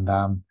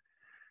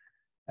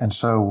 And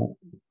so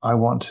I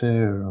want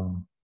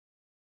to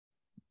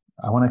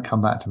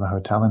come back to the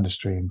hotel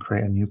industry and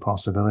create a new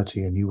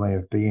possibility, a new way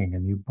of being, a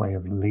new way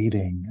of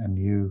leading, a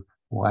new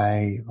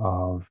way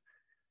of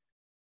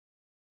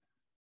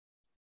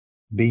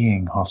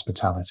being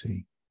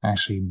hospitality,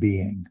 actually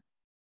being.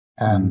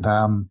 And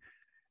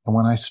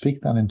when I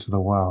speak that into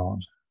the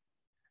world,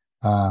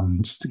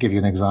 just to give you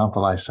an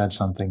example, I said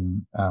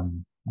something, I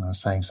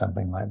was saying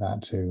something like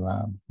that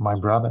to my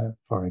brother,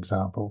 for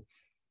example.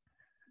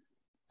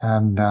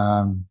 And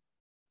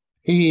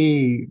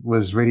he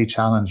was really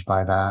challenged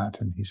by that.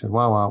 And he said,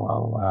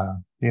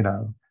 well,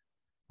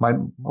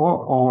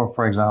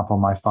 for example,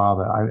 my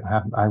father,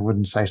 I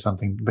wouldn't say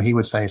something, but he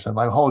would say something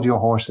like, hold your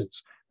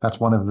horses. That's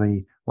one of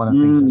the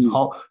things.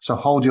 So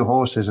hold your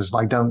horses is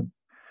like, don't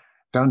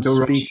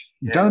speak,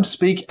 don't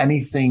speak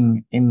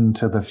anything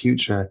into the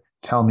future.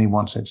 Tell me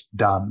once it's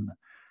done.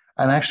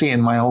 And actually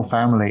in my whole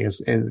family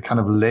it kind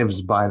of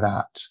lives by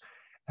that.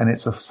 And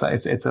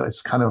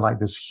it's kind of like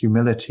this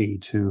humility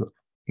to,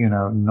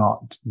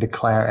 not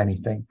declare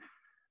anything.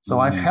 So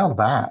I've held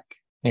back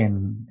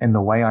in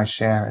the way I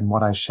share and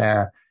what I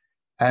share.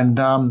 And,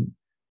 I'm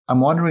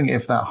wondering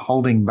if that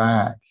holding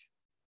back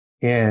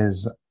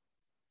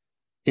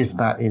if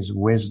that is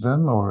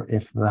wisdom, or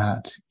if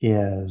that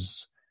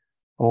is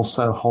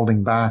also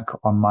holding back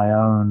on my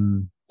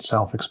own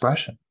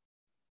self-expression.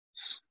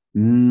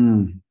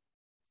 Isn't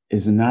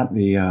that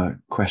the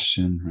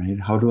question,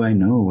 right? How do I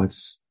know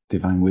what's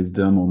divine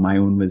wisdom or my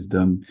own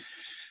wisdom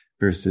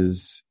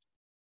versus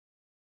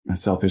my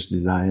selfish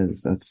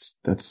desires?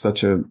 That's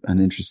such an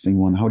interesting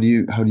one. How do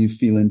you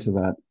feel into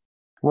that?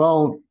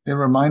 Well, it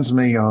reminds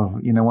me of,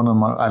 one of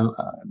my,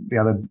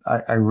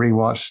 I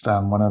rewatched,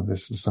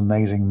 this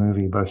amazing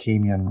movie,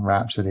 Bohemian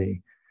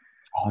Rhapsody.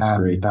 Oh, that's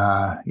great.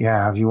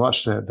 Have you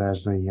watched it?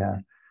 There's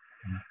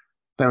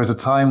there was a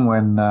time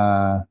when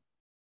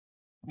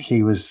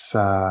he was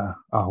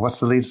what's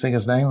the lead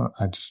singer's name?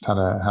 I just had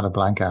a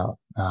blank out.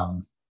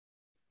 Oh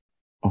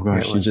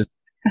gosh,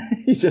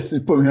 he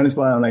just put me on the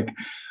spot. I'm like,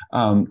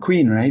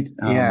 Queen, right?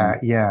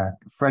 Yeah,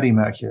 Freddie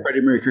Mercury.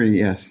 Freddie Mercury,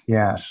 yes.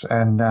 Yes,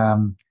 and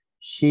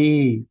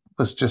he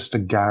was just a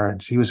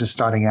garage. He was just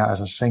starting out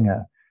as a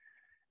singer,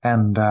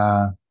 and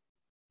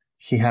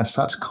he had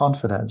such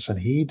confidence, and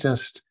he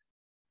just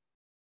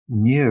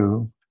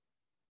knew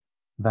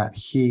that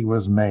he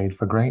was made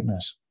for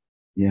greatness.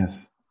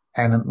 Yes.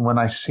 And when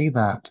I see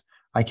that,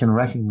 I can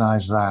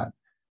recognize that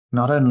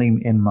not only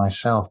in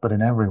myself, but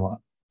in everyone.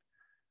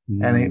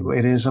 And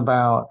it is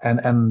about,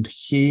 and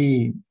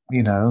he,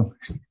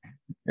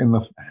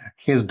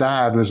 his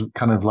dad was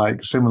kind of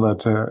like similar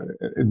to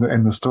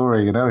in the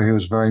story, he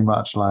was very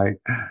much like,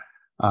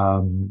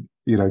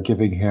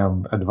 giving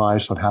him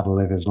advice on how to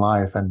live his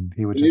life. And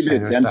he would just say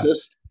to his dad,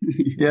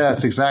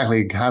 yes,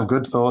 exactly. Have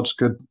good thoughts,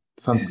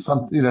 some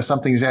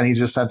things. And he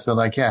just said to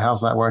like, yeah,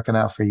 how's that working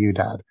out for you,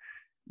 Dad?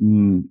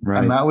 Right.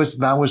 And that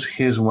was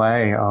his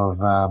way of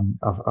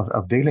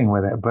dealing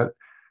with it. But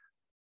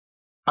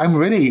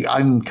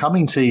I'm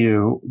coming to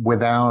you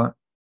without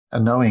a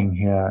knowing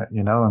here,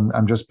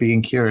 I'm just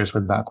being curious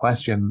with that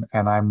question.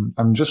 And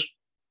I'm just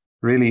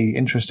really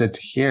interested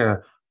to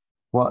hear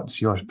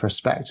what's your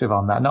perspective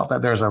on that. Not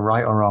that there's a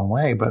right or wrong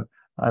way, but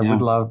I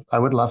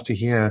would love to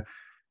hear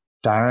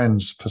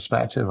Darren's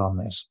perspective on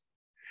this.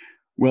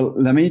 Well,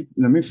 let me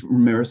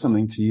mirror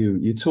something to you.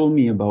 You told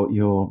me about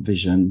your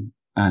vision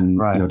and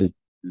your desire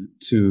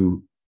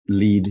to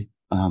lead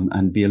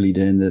and be a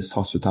leader in this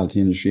hospitality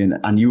industry.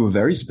 And you were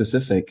very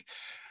specific.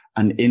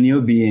 And in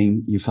your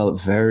being, you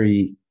felt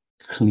very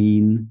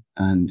clean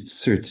and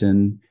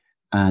certain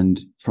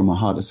and from a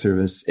heart of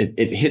service.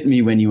 It hit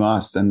me when you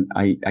asked, and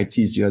I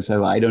teased you. I said,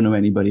 well, I don't know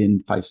anybody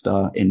in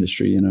 5-star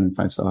industry, in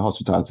 5-star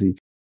hospitality.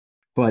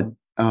 But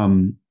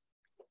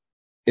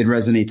it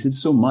resonated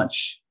so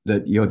much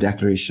that your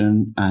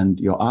declaration and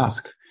your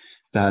ask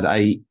that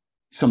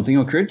something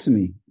occurred to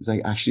me. It's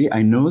like, actually,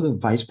 I know the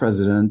vice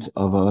president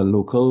of a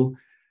local,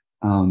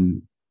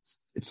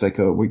 it's like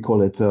we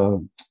call it a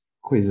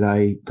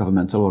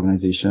quasi-governmental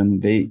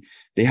organization. They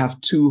have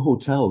 2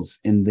 hotels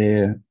in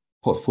their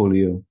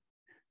portfolio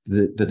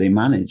that they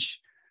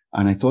manage.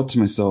 And I thought to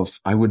myself,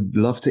 I would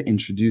love to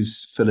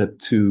introduce Philip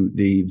to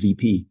the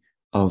VP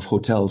of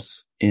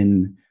hotels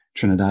in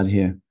Trinidad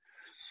here.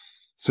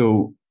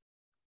 So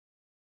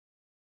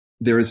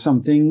there is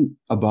something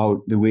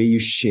about the way you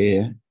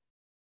share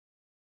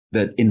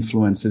that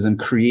influences and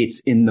creates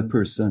in the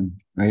person,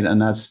 right?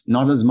 And that's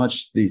not as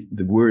much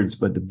the words,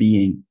 but the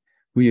being,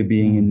 who you're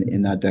being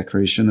in that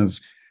declaration of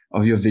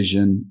your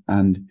vision.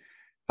 And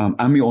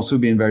I'm also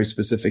being very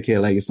specific here.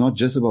 Like, it's not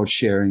just about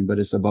sharing, but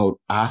it's about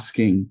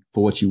asking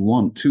for what you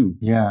want too.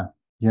 Yeah.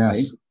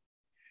 Yes.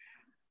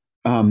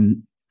 Right?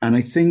 And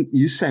I think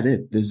you said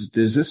it. There's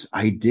this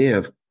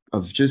idea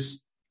of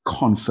just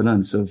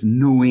confidence, of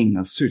knowing,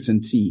 of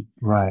certainty.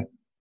 Right.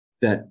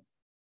 That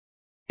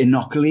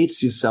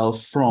inoculates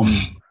yourself from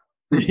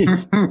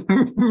it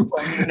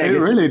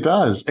really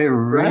does. It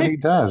really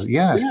does.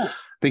 Yes. Yeah.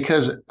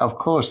 Because of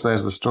course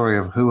there's the story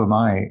of who am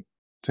I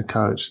to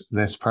coach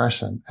this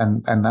person?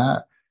 And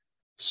that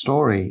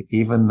story,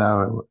 even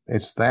though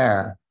it's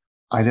there,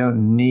 I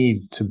don't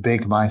need to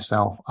big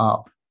myself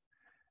up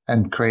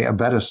and create a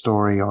better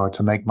story or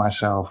to make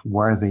myself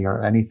worthy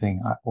or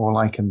anything. All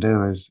I can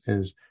do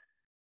is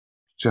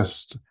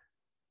just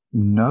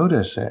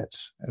notice it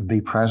and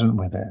be present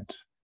with it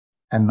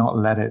and not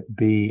let it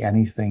be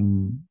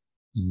anything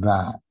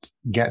that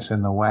gets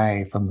in the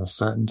way from the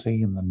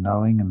certainty and the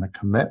knowing and the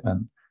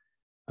commitment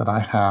that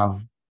I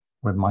have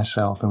with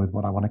myself and with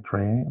what I want to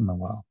create in the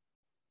world.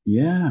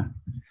 Yeah.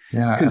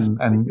 Yeah.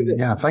 And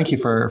yeah, thank you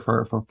for,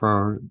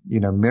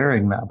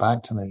 mirroring that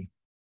back to me.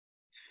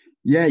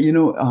 Yeah.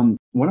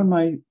 One of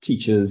my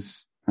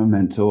teachers, a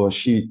mentor,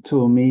 she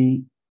told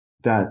me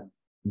that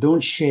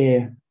don't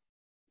share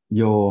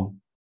your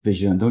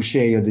vision, don't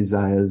share your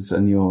desires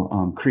and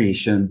your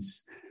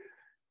creations,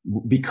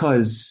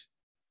 because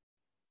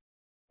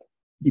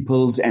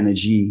people's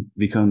energy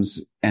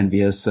becomes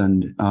envious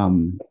and,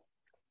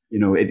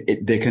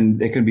 there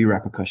can be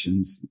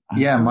repercussions.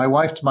 Yeah. My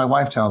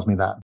wife tells me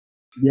that.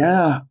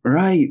 Yeah.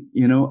 Right.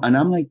 And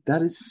I'm like,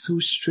 that is so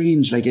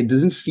strange. Like, it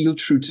doesn't feel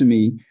true to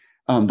me.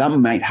 That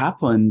might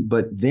happen,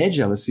 but their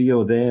jealousy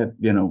or their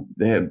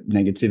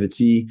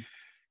negativity,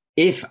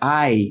 if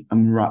I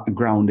am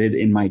grounded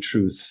in my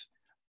truth,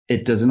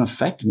 it doesn't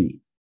affect me.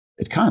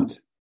 It can't,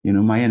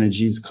 my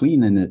energy is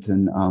clean in it.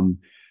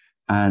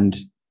 And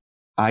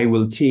I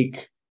will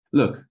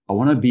look, I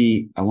want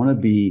to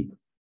be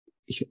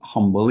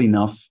humble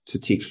enough to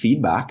take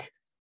feedback,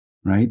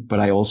 right? But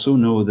I also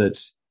know that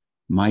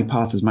my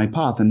path is my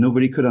path and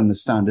nobody could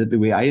understand it the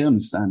way I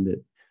understand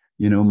it.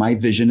 My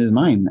vision is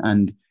mine.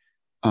 And,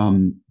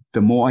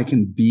 the more I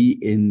can be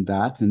in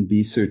that and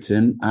be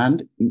certain,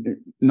 and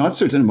not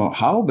certain about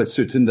how, but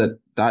certain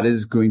that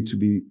is going to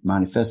be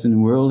manifest in the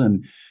world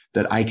and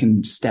that I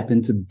can step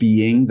into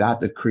being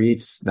that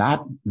creates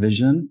that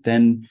vision,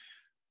 then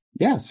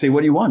yeah, say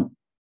what you want,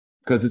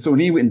 because it's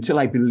only until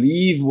I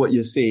believe what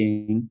you're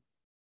saying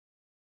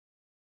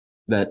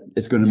that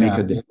it's going to make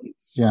a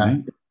difference. Yeah.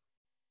 Right?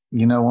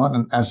 You know what?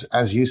 And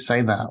as you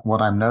say that,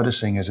 what I'm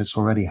noticing is it's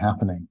already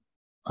happening.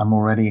 I'm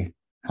already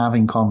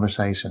having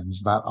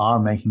conversations that are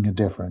making a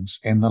difference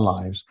in the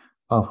lives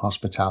of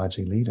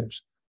hospitality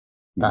leaders.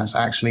 That's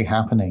actually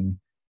happening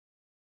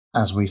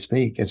as we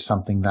speak. It's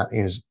something that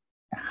is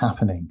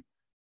happening.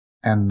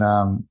 And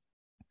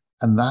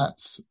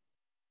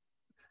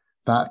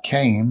that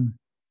came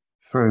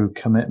through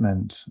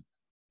commitment,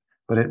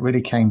 but it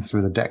really came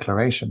through the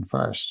declaration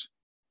first.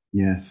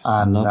 Yes.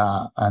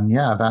 And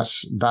yeah,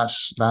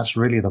 that's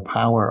really the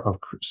power of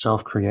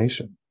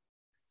self-creation.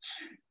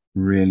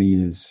 Really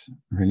is.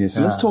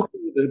 So let's talk a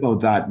little bit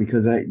about that,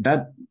 because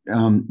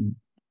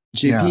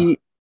JP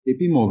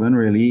Morgan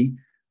really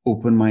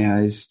opened my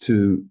eyes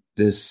to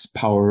this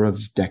power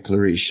of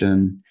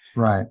declaration.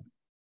 Right.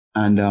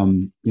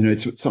 And,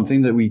 it's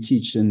something that we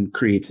teach in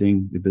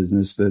creating the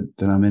business that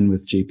I'm in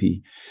with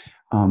JP.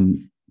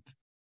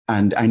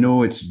 And I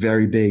know it's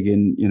very big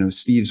in,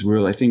 Steve's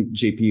world. I think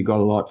JP got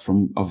a lot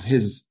of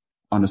his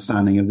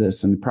understanding of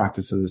this and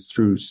practice of this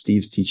through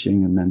Steve's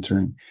teaching and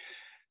mentoring.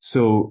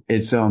 So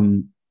it's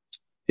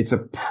a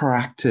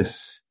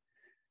practice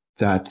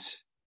that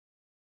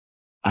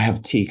I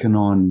have taken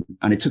on,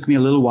 and it took me a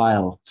little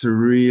while to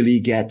really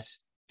get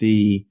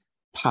the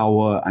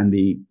power and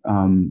the,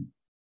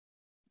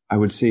 I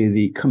would say,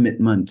 the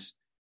commitment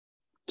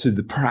to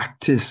the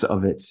practice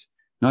of it.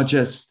 Not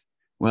just,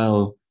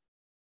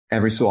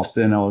 every so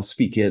often I'll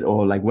speak it,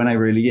 or like when I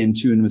really in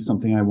tune with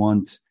something I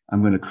want,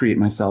 I'm going to create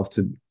myself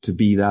to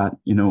be that.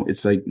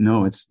 It's like,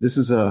 no, this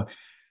is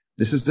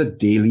a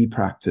daily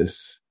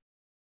practice.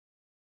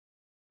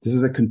 This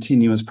is a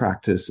continuous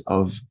practice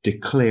of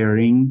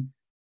declaring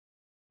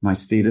my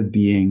state of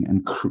being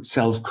and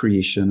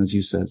self-creation, as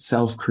you said,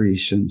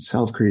 self-creation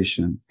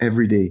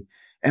every day.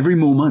 Every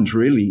moment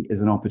really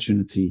is an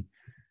opportunity.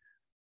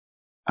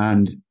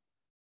 And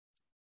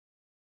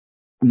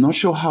I'm not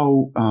sure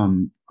how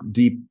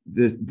deep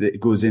this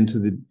goes into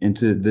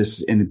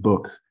this in the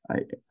book.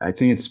 I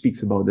think it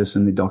speaks about this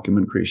in the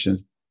document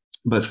creation.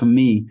 But for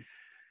me,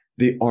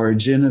 the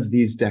origin of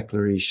these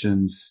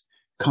declarations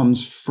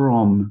comes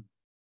from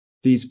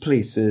these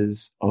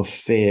places of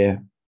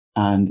fear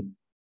and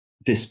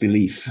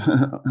disbelief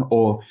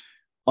or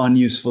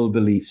unuseful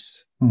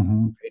beliefs.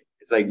 Mm-hmm.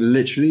 It's like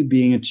literally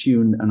being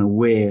attuned and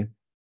aware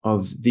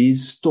of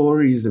these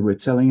stories that we're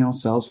telling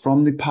ourselves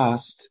from the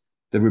past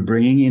that we're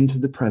bringing into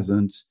the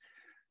present,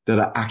 that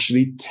are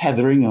actually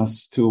tethering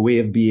us to a way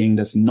of being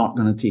that's not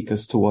going to take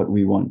us to what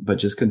we want, but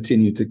just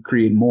continue to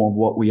create more of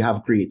what we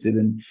have created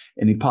in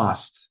the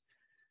past.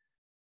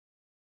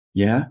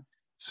 Yeah.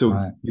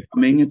 So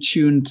becoming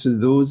attuned to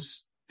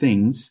those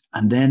things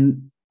and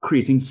then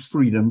creating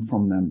freedom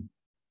from them.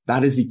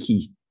 That is the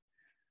key.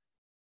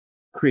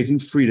 Creating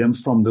freedom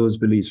from those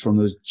beliefs, from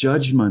those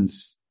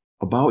judgments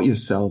about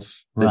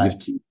yourself that you've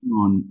taken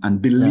on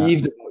and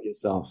believed about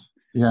yourself.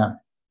 Yeah.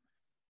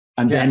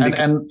 And then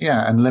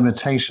and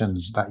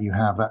limitations that you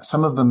have, that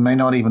some of them may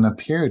not even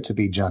appear to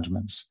be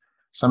judgments.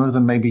 Some of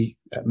them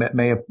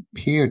may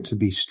appear to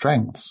be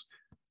strengths,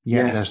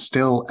 yet there's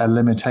still a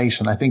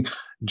limitation. I think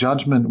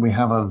judgment, we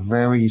have a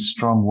very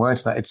strong word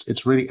to that.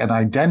 It's really an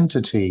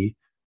identity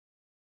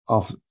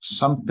of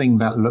something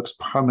that looks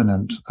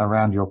permanent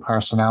around your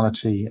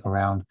personality,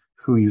 around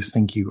who you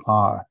think you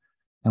are.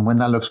 And when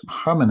that looks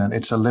permanent,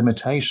 it's a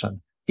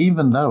limitation,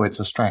 even though it's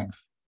a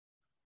strength.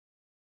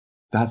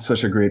 That's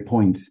such a great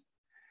point.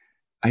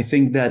 I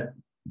think that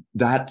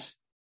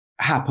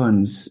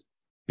happens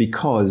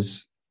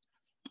because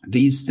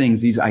these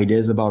things, these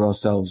ideas about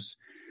ourselves,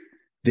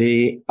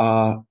 a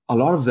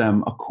lot of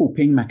them are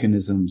coping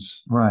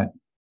mechanisms. Right.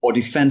 Or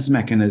defense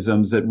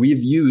mechanisms that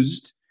we've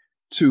used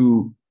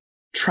to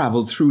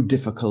travel through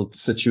difficult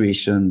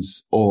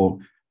situations or,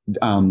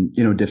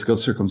 difficult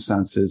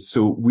circumstances.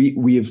 So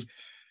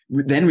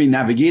then we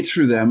navigate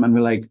through them and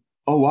we're like,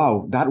 oh,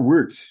 wow, that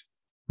worked.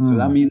 So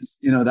that means,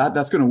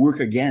 that's going to work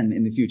again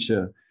in the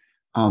future.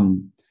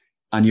 And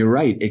you're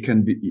right. It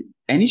can be,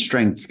 any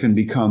strength can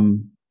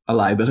become a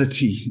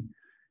liability,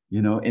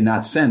 in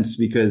that sense,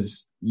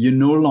 because you're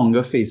no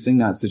longer facing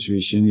that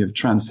situation. You've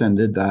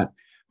transcended that,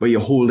 but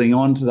you're holding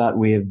on to that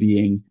way of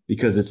being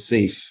because it's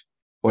safe,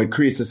 or it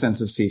creates a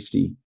sense of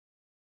safety.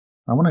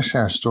 I want to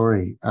share a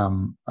story,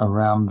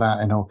 around that,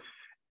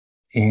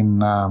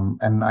 and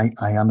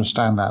I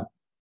understand that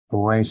the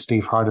way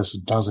Steve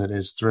Hardison does it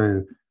is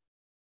through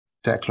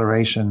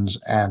declarations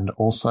and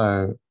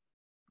also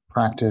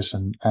practice.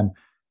 And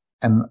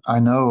I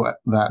know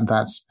that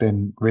that's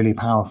been really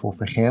powerful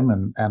for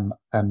him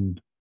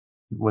and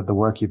with the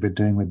work you've been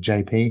doing with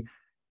JP.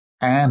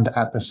 And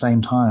at the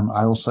same time,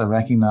 I also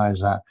recognize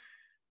that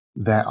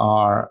there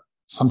are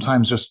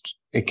sometimes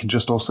it can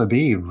just also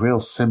be real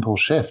simple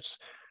shifts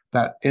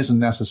that doesn't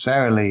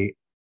necessarily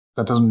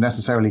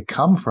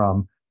come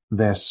from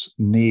this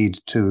need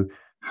to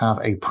have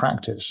a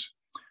practice.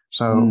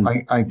 So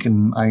I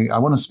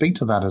want to speak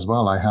to that as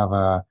well. I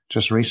have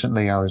just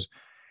recently I was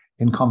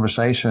in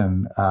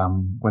conversation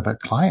with a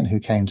client who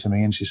came to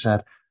me and she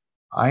said,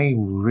 I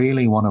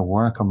really want to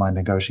work on my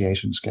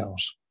negotiation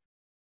skills.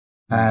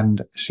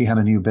 And she had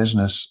a new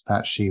business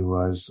that she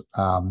was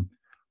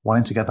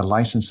wanting to get the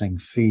licensing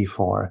fee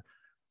for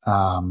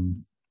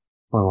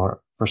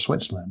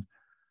Switzerland.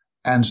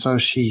 And so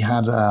she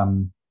had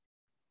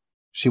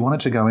she wanted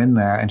to go in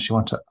there and she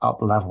wanted to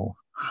up level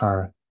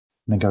her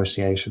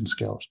negotiation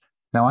skills.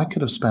 Now, I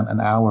could have spent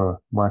an hour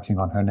working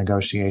on her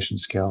negotiation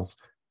skills,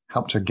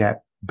 helped her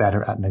get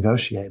better at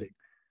negotiating.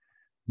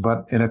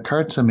 But it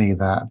occurred to me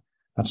that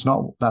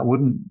there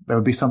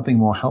would be something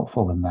more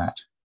helpful than that.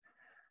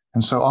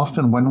 And so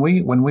often when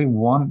we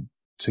want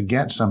to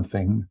get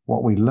something,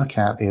 what we look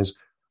at is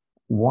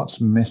what's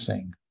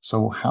missing.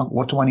 So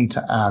what do I need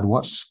to add?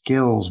 What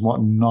skills,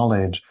 what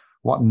knowledge,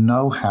 what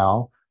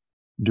know-how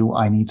do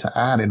I need to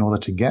add in order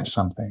to get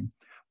something?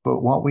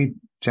 But what we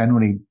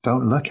generally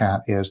don't look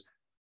at is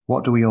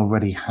what do we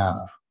already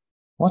have?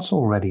 What's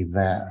already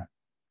there?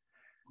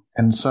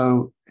 And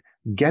so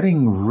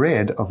getting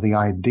rid of the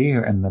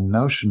idea and the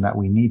notion that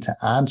we need to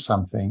add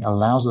something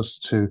allows us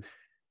to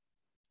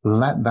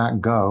let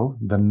that go,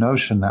 the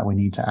notion that we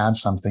need to add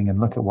something, and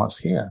look at what's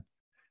here.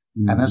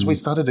 Mm-hmm. And as we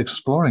started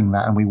exploring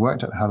that and we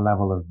worked at her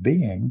level of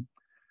being,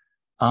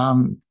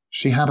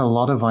 she had a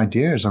lot of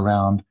ideas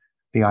around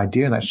the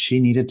idea that she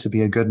needed to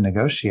be a good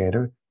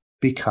negotiator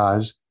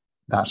because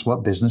that's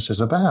what business is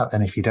about.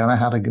 And if you don't know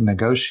how to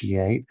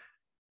negotiate,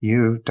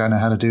 you don't know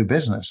how to do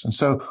business. And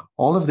so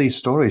all of these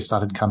stories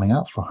started coming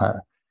up for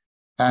her.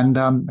 And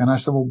I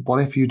said, well,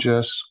 what if you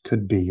just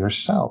could be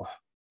yourself?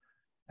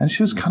 And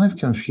she was kind of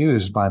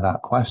confused by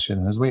that question.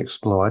 And as we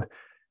explored,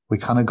 we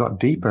kind of got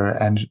deeper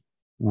and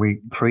we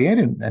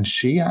created, and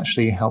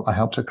I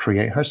helped her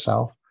create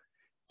herself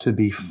to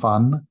be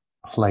fun,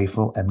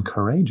 playful, and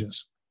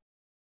courageous.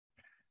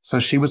 So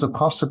she was a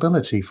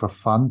possibility for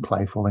fun,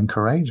 playful, and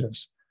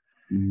courageous.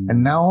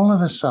 And now all of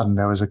a sudden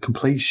there was a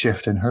complete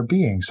shift in her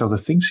being. So the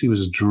thing she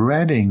was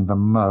dreading the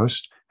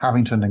most,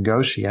 having to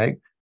negotiate,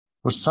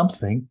 was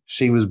something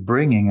she was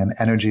bringing an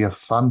energy of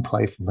fun,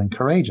 playful, and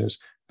courageous.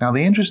 Now,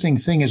 the interesting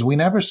thing is we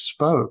never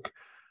spoke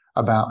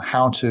about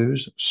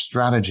how-tos,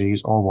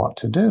 strategies, or what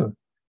to do.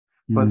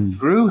 But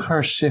through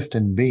her shift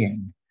in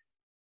being,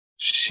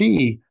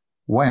 she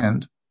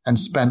went and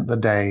spent the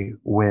day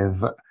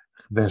with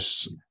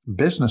this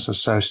business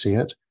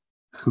associate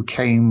who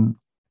came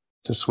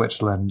to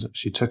Switzerland.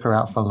 She took her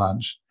out for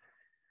lunch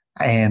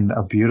in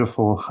a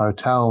beautiful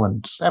hotel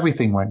and just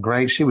everything went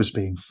great. She was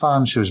being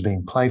fun. She was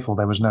being playful.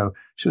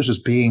 She was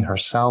just being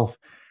herself.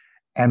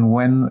 And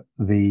when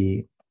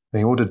they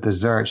ordered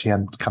dessert, she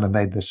had kind of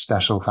made this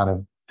special kind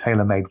of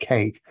tailor-made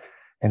cake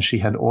and she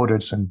had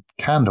ordered some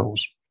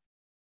candles.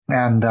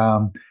 And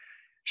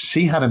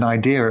she had an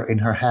idea in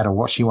her head of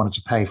what she wanted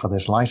to pay for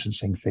this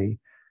licensing fee.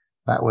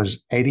 That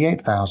was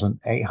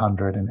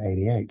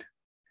 $88,888.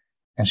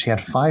 And she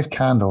had 5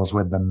 candles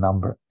with the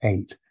number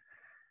 8.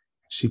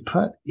 She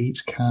put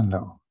each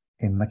candle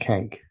in the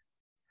cake.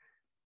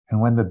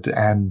 And at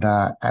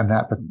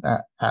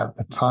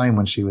the time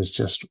when she was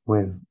just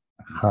with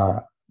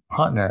her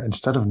partner,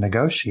 instead of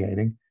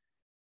negotiating,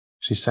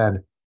 she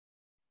said,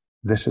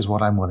 "This is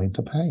what I'm willing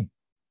to pay."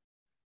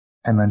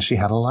 And then she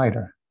had a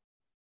lighter.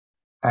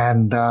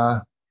 And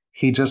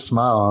he just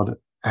smiled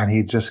and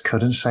he just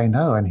couldn't say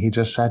no. And he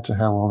just said to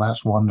her, "Well,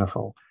 that's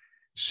wonderful."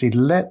 She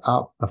lit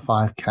up the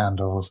 5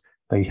 candles.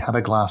 They had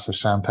a glass of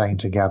champagne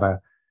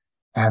together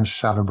and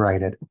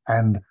celebrated.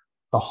 And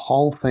the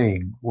whole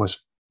thing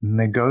was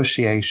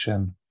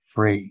negotiation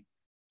free.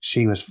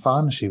 She was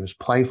fun. She was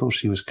playful.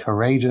 She was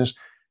courageous.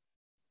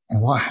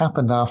 And what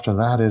happened after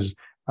that is,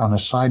 on a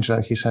side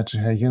joke, he said to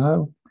her,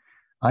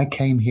 I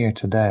came here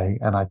today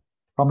and I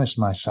promised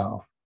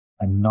myself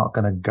I'm not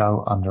going to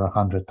go under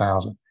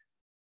 100,000.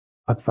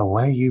 But the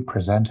way you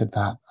presented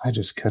that, I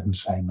just couldn't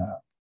say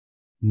no.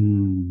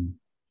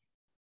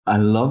 I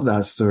love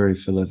that story,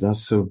 Philip.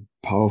 That's so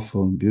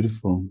powerful and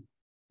beautiful.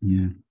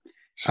 Yeah.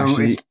 So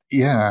actually,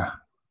 yeah.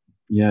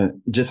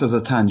 Just as a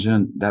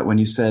tangent, that when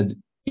you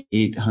said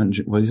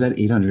 800, what is that?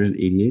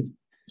 888?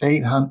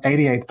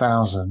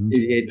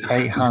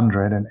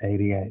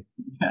 88,888.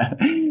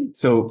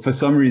 So for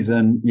some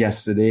reason,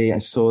 yesterday I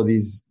saw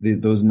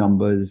those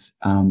numbers.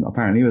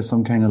 Apparently it was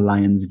some kind of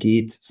Lion's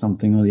Gate,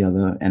 something or the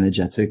other,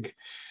 energetic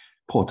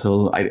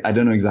portal. I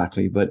don't know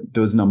exactly, but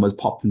those numbers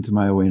popped into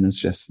my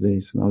awareness yesterday.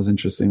 So that was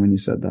interesting when you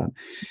said that.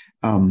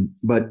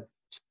 But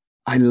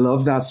I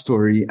love that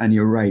story. And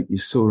you're right. You're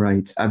so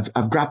right.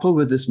 I've grappled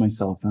with this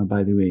myself,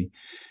 by the way.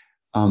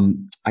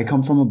 I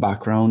come from a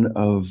background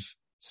of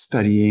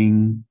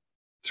studying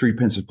 3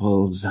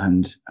 principles.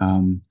 And,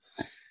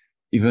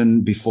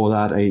 even before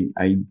that, I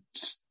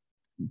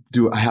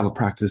have a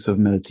practice of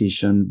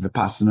meditation,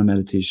 Vipassana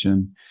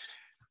meditation.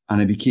 And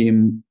I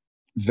became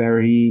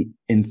very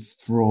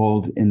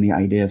enthralled in the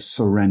idea of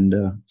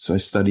surrender. So I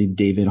studied Dr.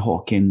 David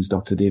Hawkins,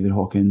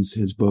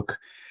 his books,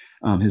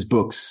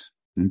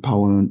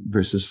 Empowerment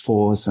versus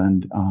Force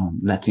and,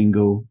 Letting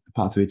Go, The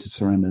Pathway to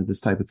Surrender, this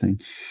type of thing.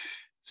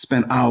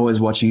 spent hours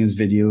watching his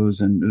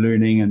videos and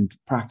learning and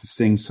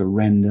practicing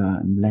surrender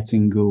and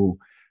letting go.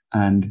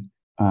 And,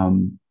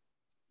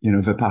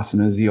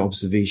 Vipassana is the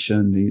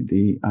observation,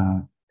 the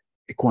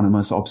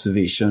equanimous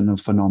observation of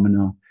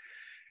phenomena.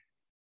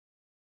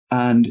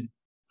 And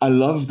I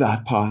love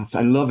that path.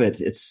 I love it.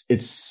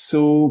 It's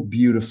so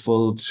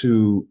beautiful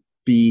to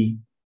be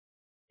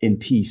in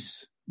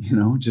peace,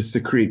 just to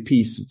create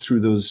peace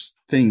through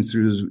those things,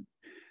 through those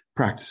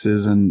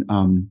practices and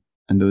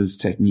those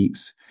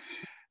techniques.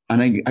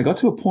 And I got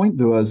to a point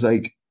though, I was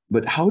like,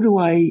 but how do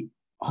I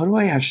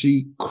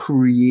actually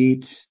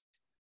create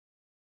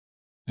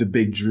the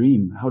big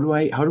dream? How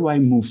do I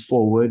move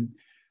forward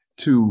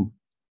to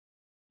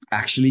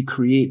actually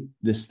create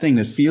this thing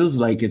that feels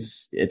like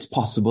it's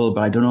possible,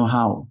 but I don't know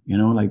how,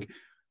 like,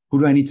 who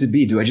do I need to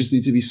be? Do I just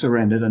need to be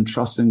surrendered and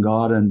trust in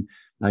God and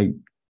like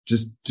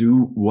just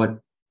do what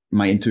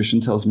my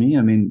intuition tells me?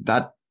 I mean,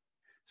 that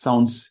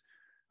sounds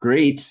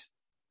great.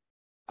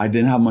 I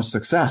didn't have much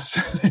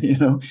success,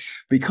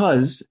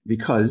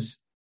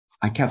 because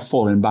I kept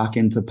falling back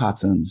into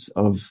patterns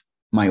of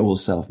my old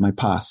self, my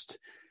past,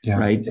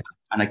 right?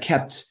 And I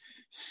kept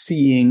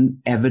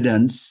seeing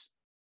evidence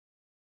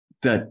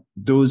that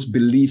those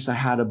beliefs I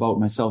had about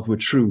myself were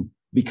true,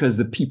 because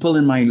the people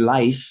in my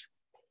life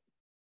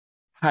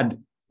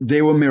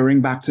they were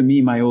mirroring back to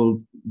me my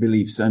old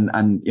beliefs and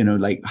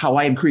like how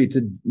I had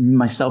created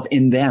myself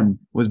in them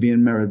was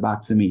being mirrored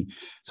back to me.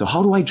 So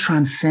how do I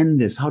transcend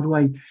this?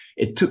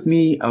 It took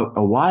me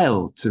a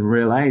while to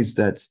realize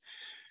that,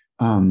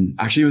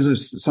 actually it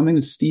was something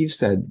that Steve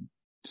said.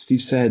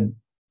 Steve said,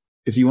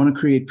 if you want to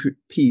create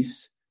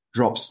peace,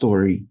 drop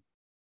story.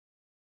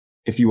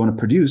 If you want to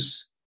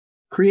produce,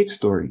 create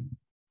story.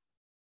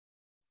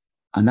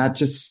 And that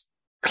just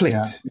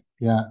clicked.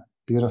 Yeah.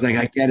 Beautiful. Like,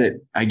 I get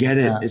it.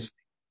 Yeah.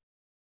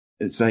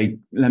 It's like,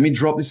 let me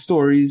drop the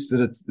stories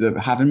that are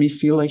having me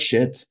feel like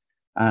shit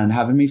and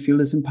having me feel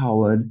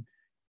disempowered.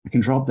 I can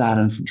drop that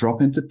and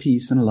drop into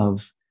peace and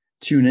love,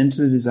 tune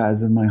into the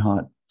desires of my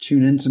heart,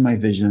 tune into my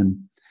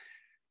vision,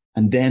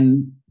 and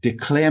then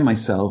declare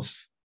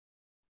myself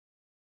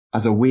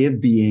as a way of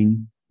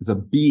being, as a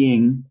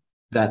being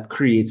that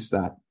creates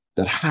that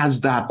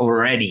has that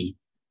already.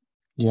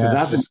 Yes.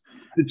 That's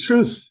the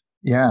truth.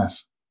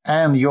 Yes.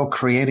 And you're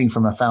creating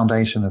from a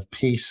foundation of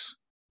peace.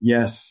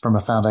 Yes. From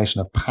a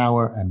foundation of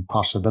power and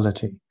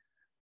possibility.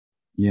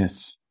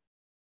 Yes.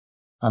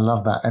 I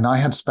love that. And I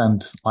had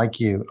spent, like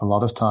you, a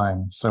lot of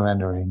time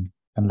surrendering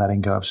and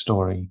letting go of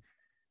story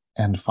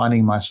and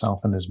finding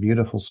myself in this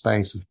beautiful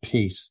space of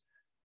peace.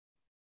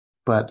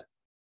 But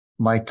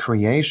my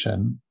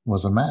creation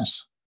was a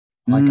mess.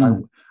 Like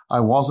I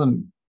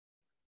wasn't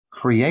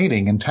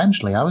creating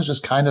intentionally. I was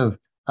just kind of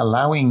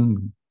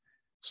allowing,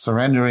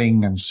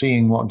 surrendering and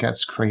seeing what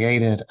gets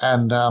created.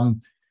 And,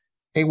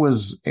 it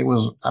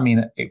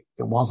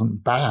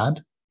wasn't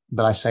bad,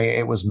 but I say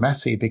it was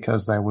messy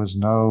because there was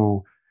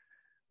no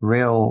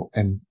real,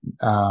 and,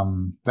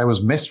 there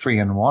was mystery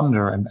and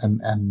wonder and,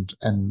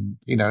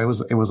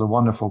 it was a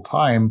wonderful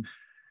time,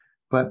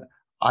 but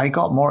I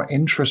got more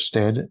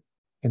interested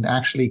in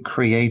actually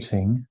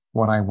creating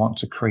what I want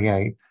to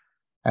create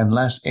and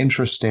less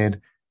interested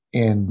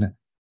in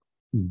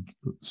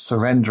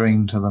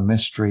surrendering to the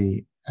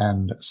mystery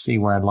and see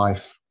where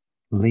life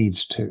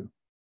leads to.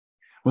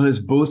 Well, it's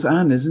both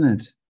and, isn't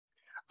it?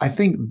 I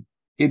think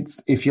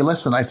if you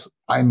listen,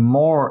 I'm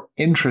more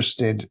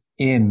interested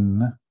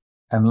in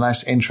and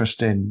less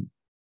interested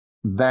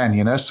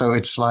than, so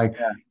it's like,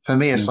 for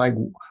me, it's like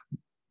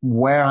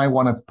where I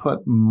want to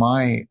put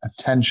my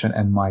attention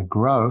and my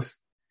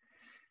growth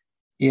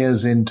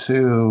is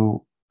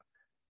into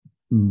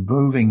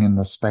moving in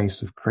the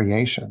space of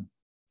creation.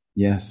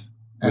 Yes.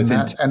 And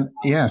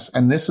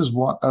this is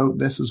what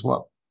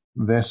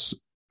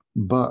this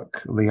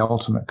book, The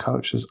Ultimate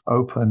Coach, has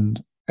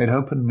opened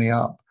me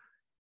up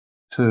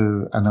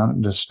to an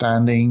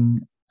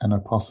understanding and a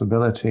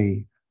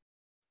possibility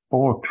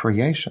for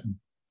creation.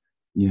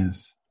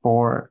 Yes.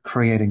 For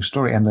creating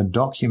story. And the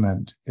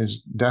document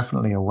is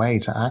definitely a way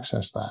to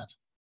access that.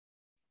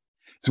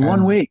 It's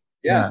one way.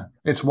 Yeah.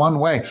 It's one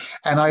way.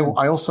 And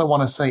I also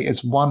want to say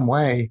it's one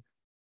way,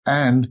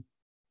 and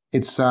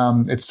it's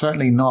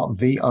certainly not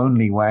the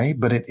only way,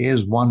 but it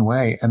is one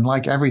way. And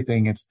like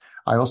everything,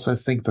 I also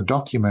think the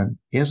document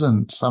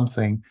isn't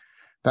something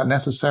that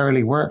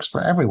necessarily works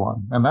for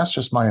everyone. And that's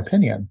just my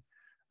opinion.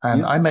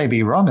 And I may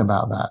be wrong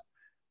about that,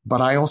 but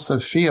I also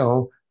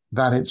feel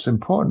that it's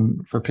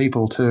important for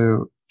people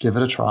to give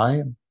it a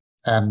try.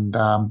 And,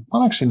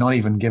 actually not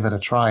even give it a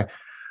try.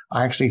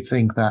 I actually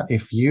think that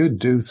if you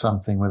do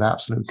something with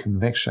absolute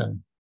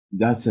conviction,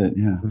 that's it.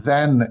 Yeah.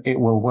 Then it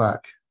will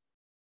work.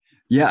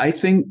 Yeah. I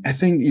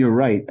think you're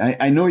right.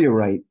 I know you're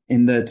right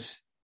in that.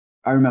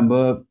 I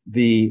remember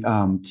the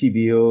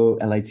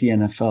TBO LIT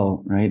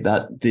NFL, right?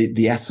 That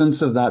the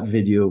essence of that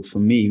video for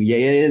me,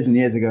 years and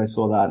years ago, I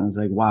saw that and I was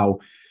like, wow,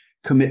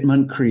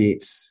 commitment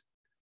creates,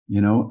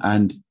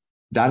 and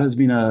that has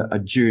been a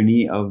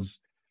journey of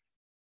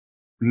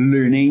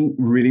learning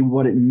really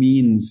what it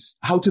means,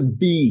 how to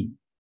be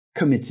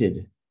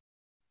committed.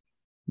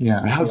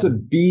 Yeah. How to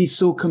be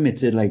so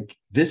committed, like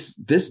this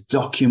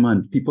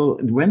document. People,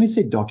 when they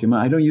say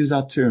document, I don't use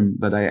that term,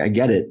 but I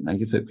get it.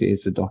 Like it's okay,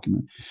 it's a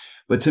document.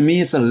 But to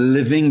me, it's a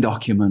living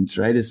document,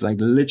 right? It's like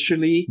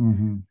literally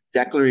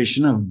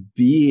declaration of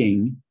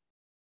being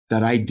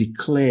that I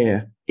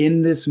declare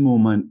in this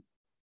moment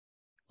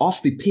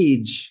off the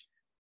page,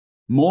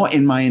 more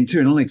in my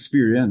internal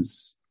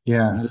experience.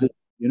 Yeah.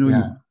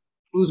 You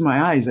close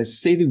my eyes, I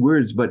say the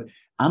words, but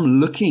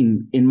I'm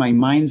looking in my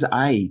mind's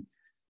eye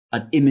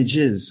at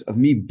images of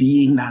me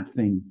being that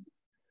thing.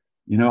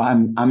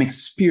 I'm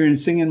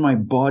experiencing in my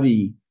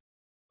body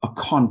a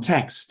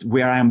context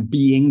where I'm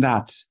being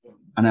that,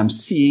 and I'm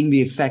seeing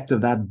the effect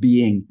of that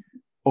being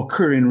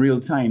occur in real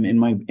time in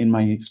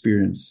my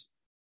experience.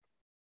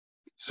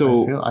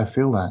 So I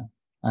feel that.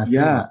 I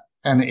feel that.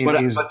 And but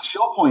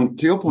to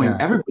your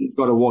point, everybody's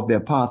got to walk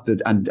their path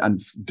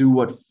and do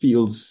what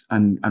feels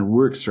and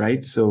works,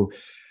 right? So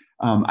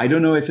I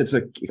don't know if it's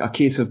a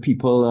case of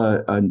people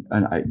are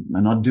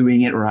not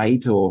doing it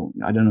right, or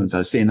I don't know,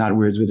 I'm saying that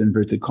words with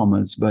inverted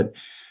commas, but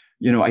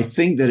I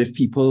think that if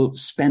people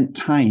spent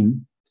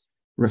time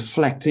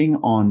reflecting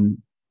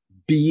on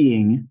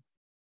being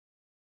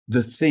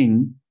the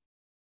thing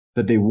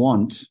that they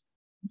want,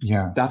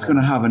 that's going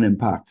to have an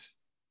impact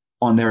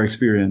on their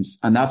experience,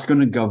 and that's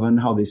going to govern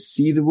how they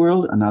see the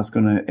world, and that's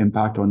going to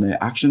impact on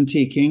their action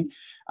taking,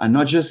 and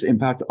not just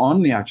impact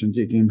on the action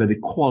taking, but the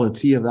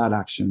quality of that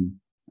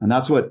action. And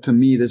that's what, to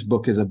me, this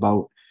book is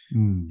about,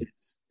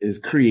 is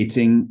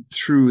creating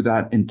through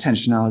that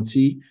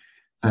intentionality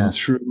and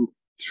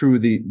through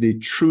the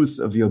truth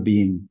of your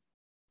being.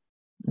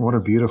 What a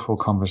beautiful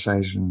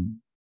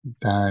conversation,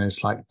 Darren.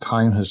 It's like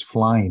time has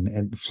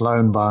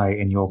flown by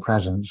in your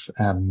presence,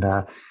 and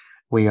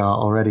we are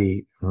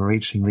already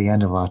reaching the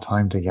end of our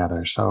time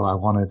together. So I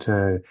wanted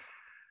to,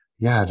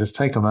 just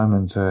take a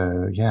moment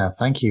to,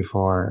 thank you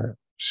for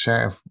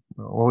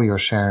all your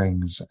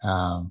sharings.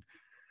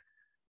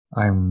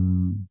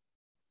 I'm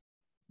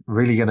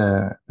really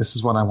this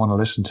is what I want to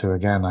listen to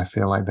again. I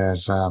feel like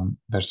there's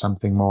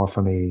something more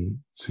for me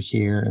to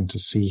hear and to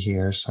see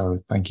here. So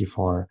thank you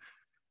for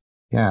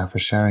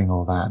sharing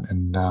all that.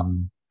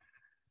 And,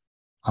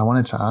 I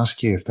wanted to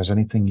ask you if there's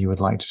anything you would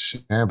like to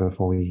share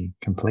before we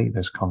complete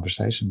this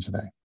conversation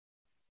today.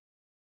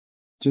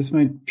 Just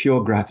my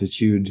pure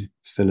gratitude,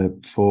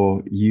 Philip,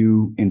 for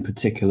you in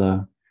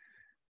particular,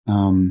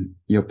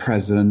 your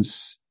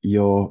presence,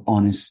 your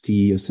honesty,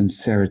 your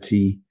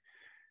sincerity.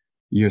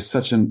 You're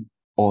such an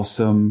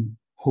awesome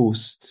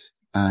host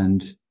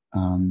and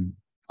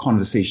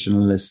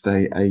conversationalist.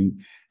 I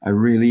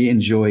really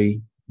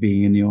enjoy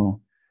being in your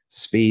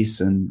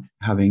space and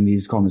having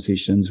these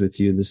conversations with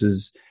you. This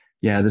is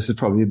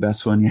probably the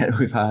best one yet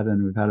we've had,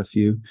 and we've had a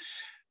few.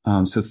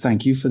 So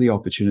thank you for the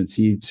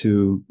opportunity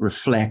to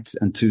reflect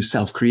and to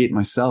self-create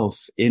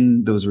myself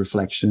in those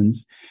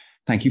reflections.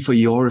 Thank you for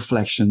your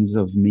reflections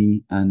of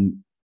me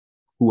and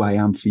who I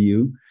am for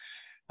you.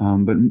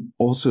 But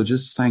also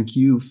just thank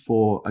you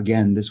for,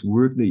 again, this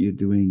work that you're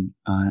doing,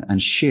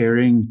 and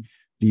sharing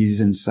these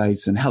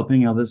insights and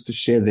helping others to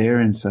share their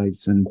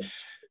insights. And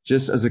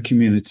just as a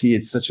community,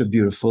 it's such a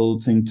beautiful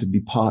thing to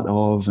be part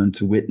of and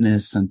to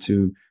witness and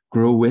to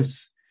grow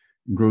with,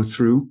 grow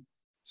through.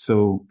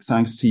 So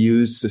thanks to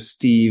you, to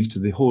Steve, to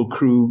the whole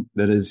crew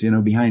that is,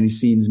 behind the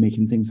scenes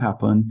making things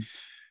happen.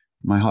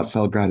 My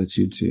heartfelt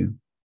gratitude to you.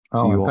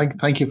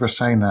 Thank you for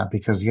saying that,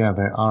 because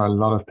there are a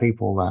lot of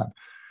people that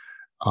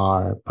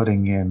are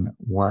putting in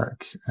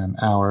work and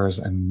hours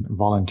and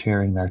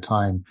volunteering their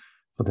time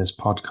for this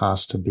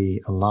podcast to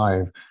be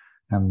alive.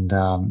 And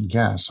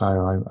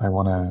so I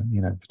want to,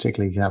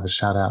 particularly have a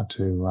shout out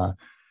to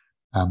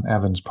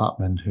Evans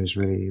Putman, who's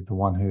really the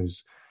one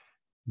who's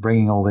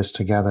bringing all this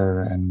together,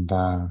 and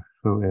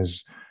who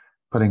is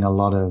putting a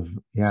lot of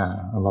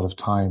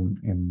time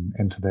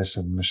into this,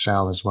 and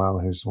Michelle as well,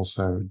 who's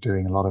also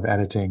doing a lot of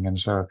editing. And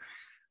so,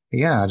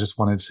 I just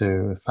wanted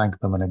to thank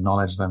them and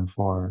acknowledge them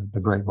for the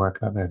great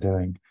work that they're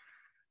doing.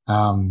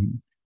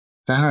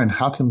 Darren,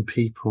 how can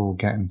people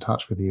get in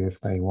touch with you if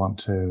they want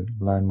to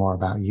learn more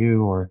about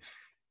you or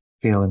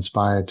feel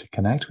inspired to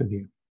connect with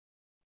you?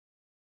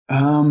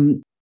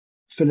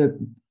 Philip,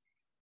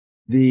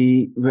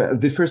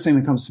 the first thing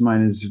that comes to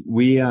mind is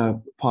we are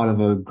part of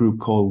a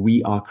group called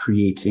We Are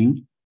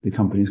Creating. The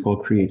company is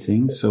called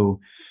Creating. So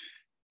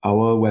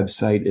our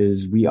website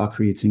is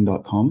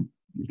wearecreating.com.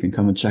 You can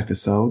come and check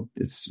us out.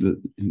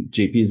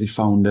 JP is the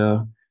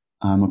founder.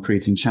 I'm a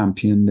creating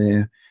champion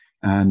there.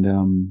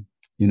 And,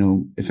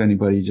 if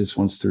anybody just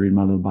wants to read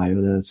my little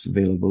bio, that's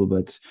available.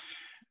 But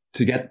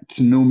to get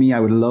to know me, I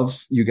would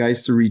love you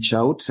guys to reach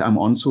out. I'm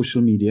on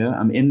social media.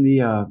 I'm in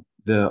the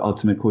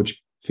Ultimate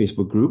Coach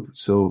Facebook group.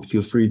 So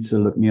feel free to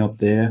look me up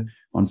there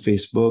on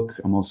Facebook.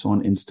 I'm also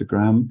on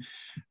Instagram,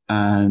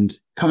 and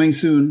coming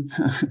soon,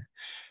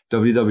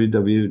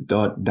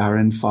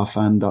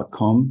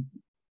 www.darrenfarfan.com,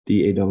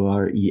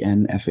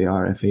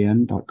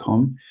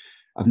 DARRENFARFAN.com.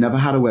 I've never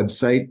had a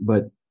website,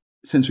 but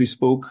since we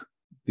spoke,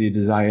 the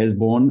desire is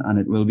born and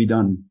it will be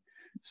done.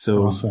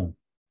 So awesome.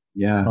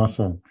 Yeah.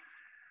 Awesome.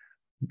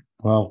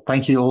 Well,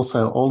 thank you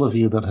also, all of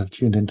you that have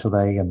tuned in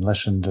today and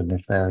listened. And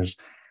if there's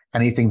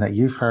anything that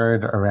you've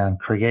heard around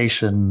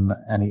creation,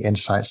 any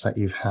insights that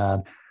you've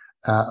had,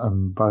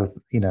 both,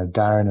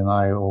 Darren and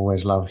I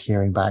always love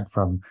hearing back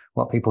from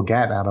what people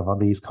get out of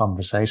these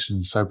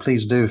conversations. So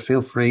please do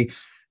feel free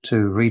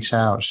to reach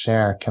out,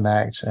 share,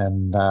 connect,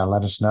 and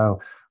let us know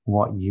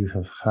what you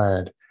have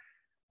heard.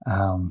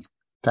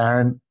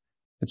 Darren,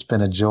 it's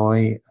been a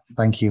joy.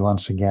 Thank you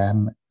once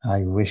again.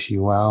 I wish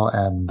you well.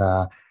 And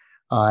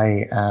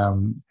I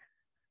am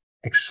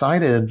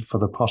excited for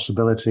the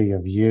possibility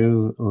of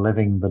you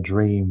living the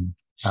dream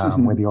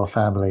with your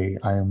family.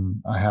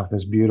 I have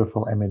this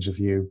beautiful image of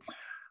you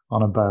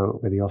on a boat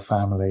with your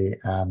family,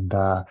 and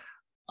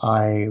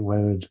I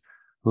would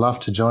love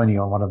to join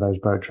you on one of those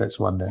boat trips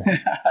one day.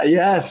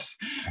 Yes,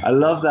 I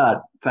love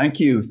that. Thank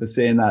you for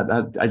saying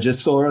that. I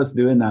just saw us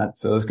doing that,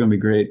 so it's going to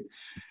be great.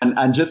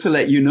 And just to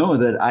let you know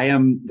that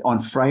on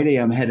Friday,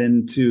 I'm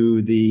heading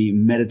to the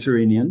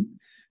Mediterranean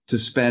to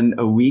spend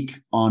a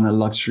week on a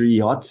luxury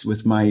yacht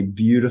with my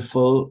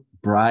beautiful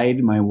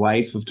bride, my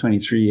wife of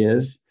 23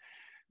 years.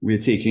 We're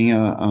taking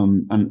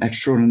an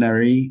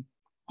extraordinary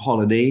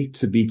holiday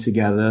to be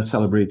together,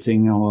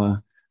 celebrating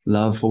our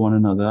love for one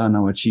another and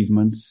our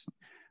achievements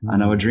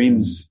and our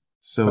dreams.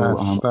 So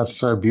that's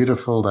so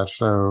beautiful. That's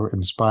so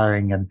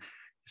inspiring. And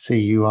see,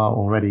 you are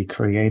already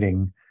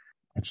creating.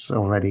 It's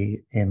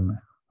already in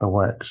the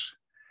works.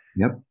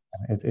 Yep.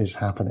 It is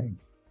happening.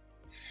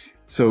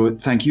 So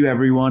thank you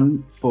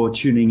everyone for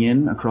tuning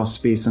in across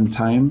space and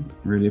time.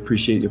 Really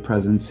appreciate your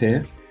presence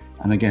here.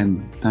 And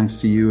again, thanks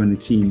to you and the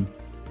team.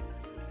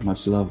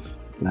 Much love.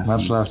 Blessings.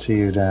 Much love to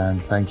you, Dan.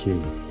 Thank you.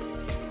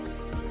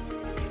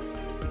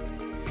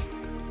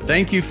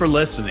 Thank you for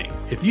listening.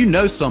 If you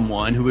know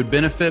someone who would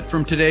benefit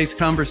from today's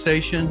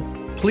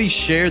conversation, please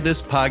share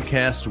this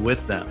podcast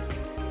with them.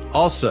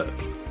 Also,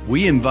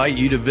 we invite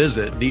you to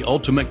visit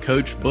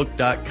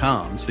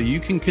theultimatecoachbook.com so you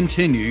can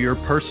continue your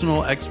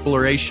personal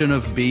exploration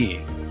of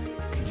being.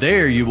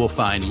 There you will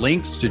find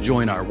links to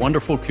join our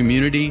wonderful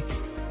community,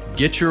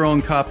 get your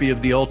own copy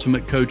of the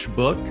Ultimate Coach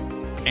book,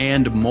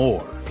 and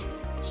more.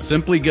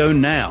 Simply go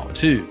now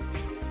to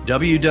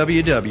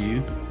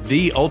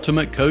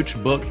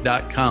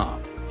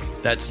www.theultimatecoachbook.com.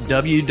 That's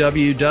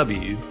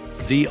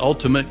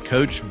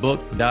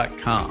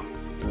www.theultimatecoachbook.com.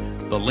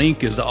 The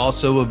link is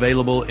also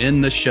available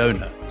in the show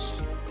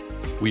notes.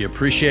 We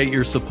appreciate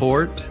your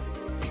support.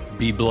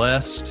 Be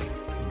blessed.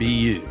 Be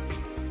you.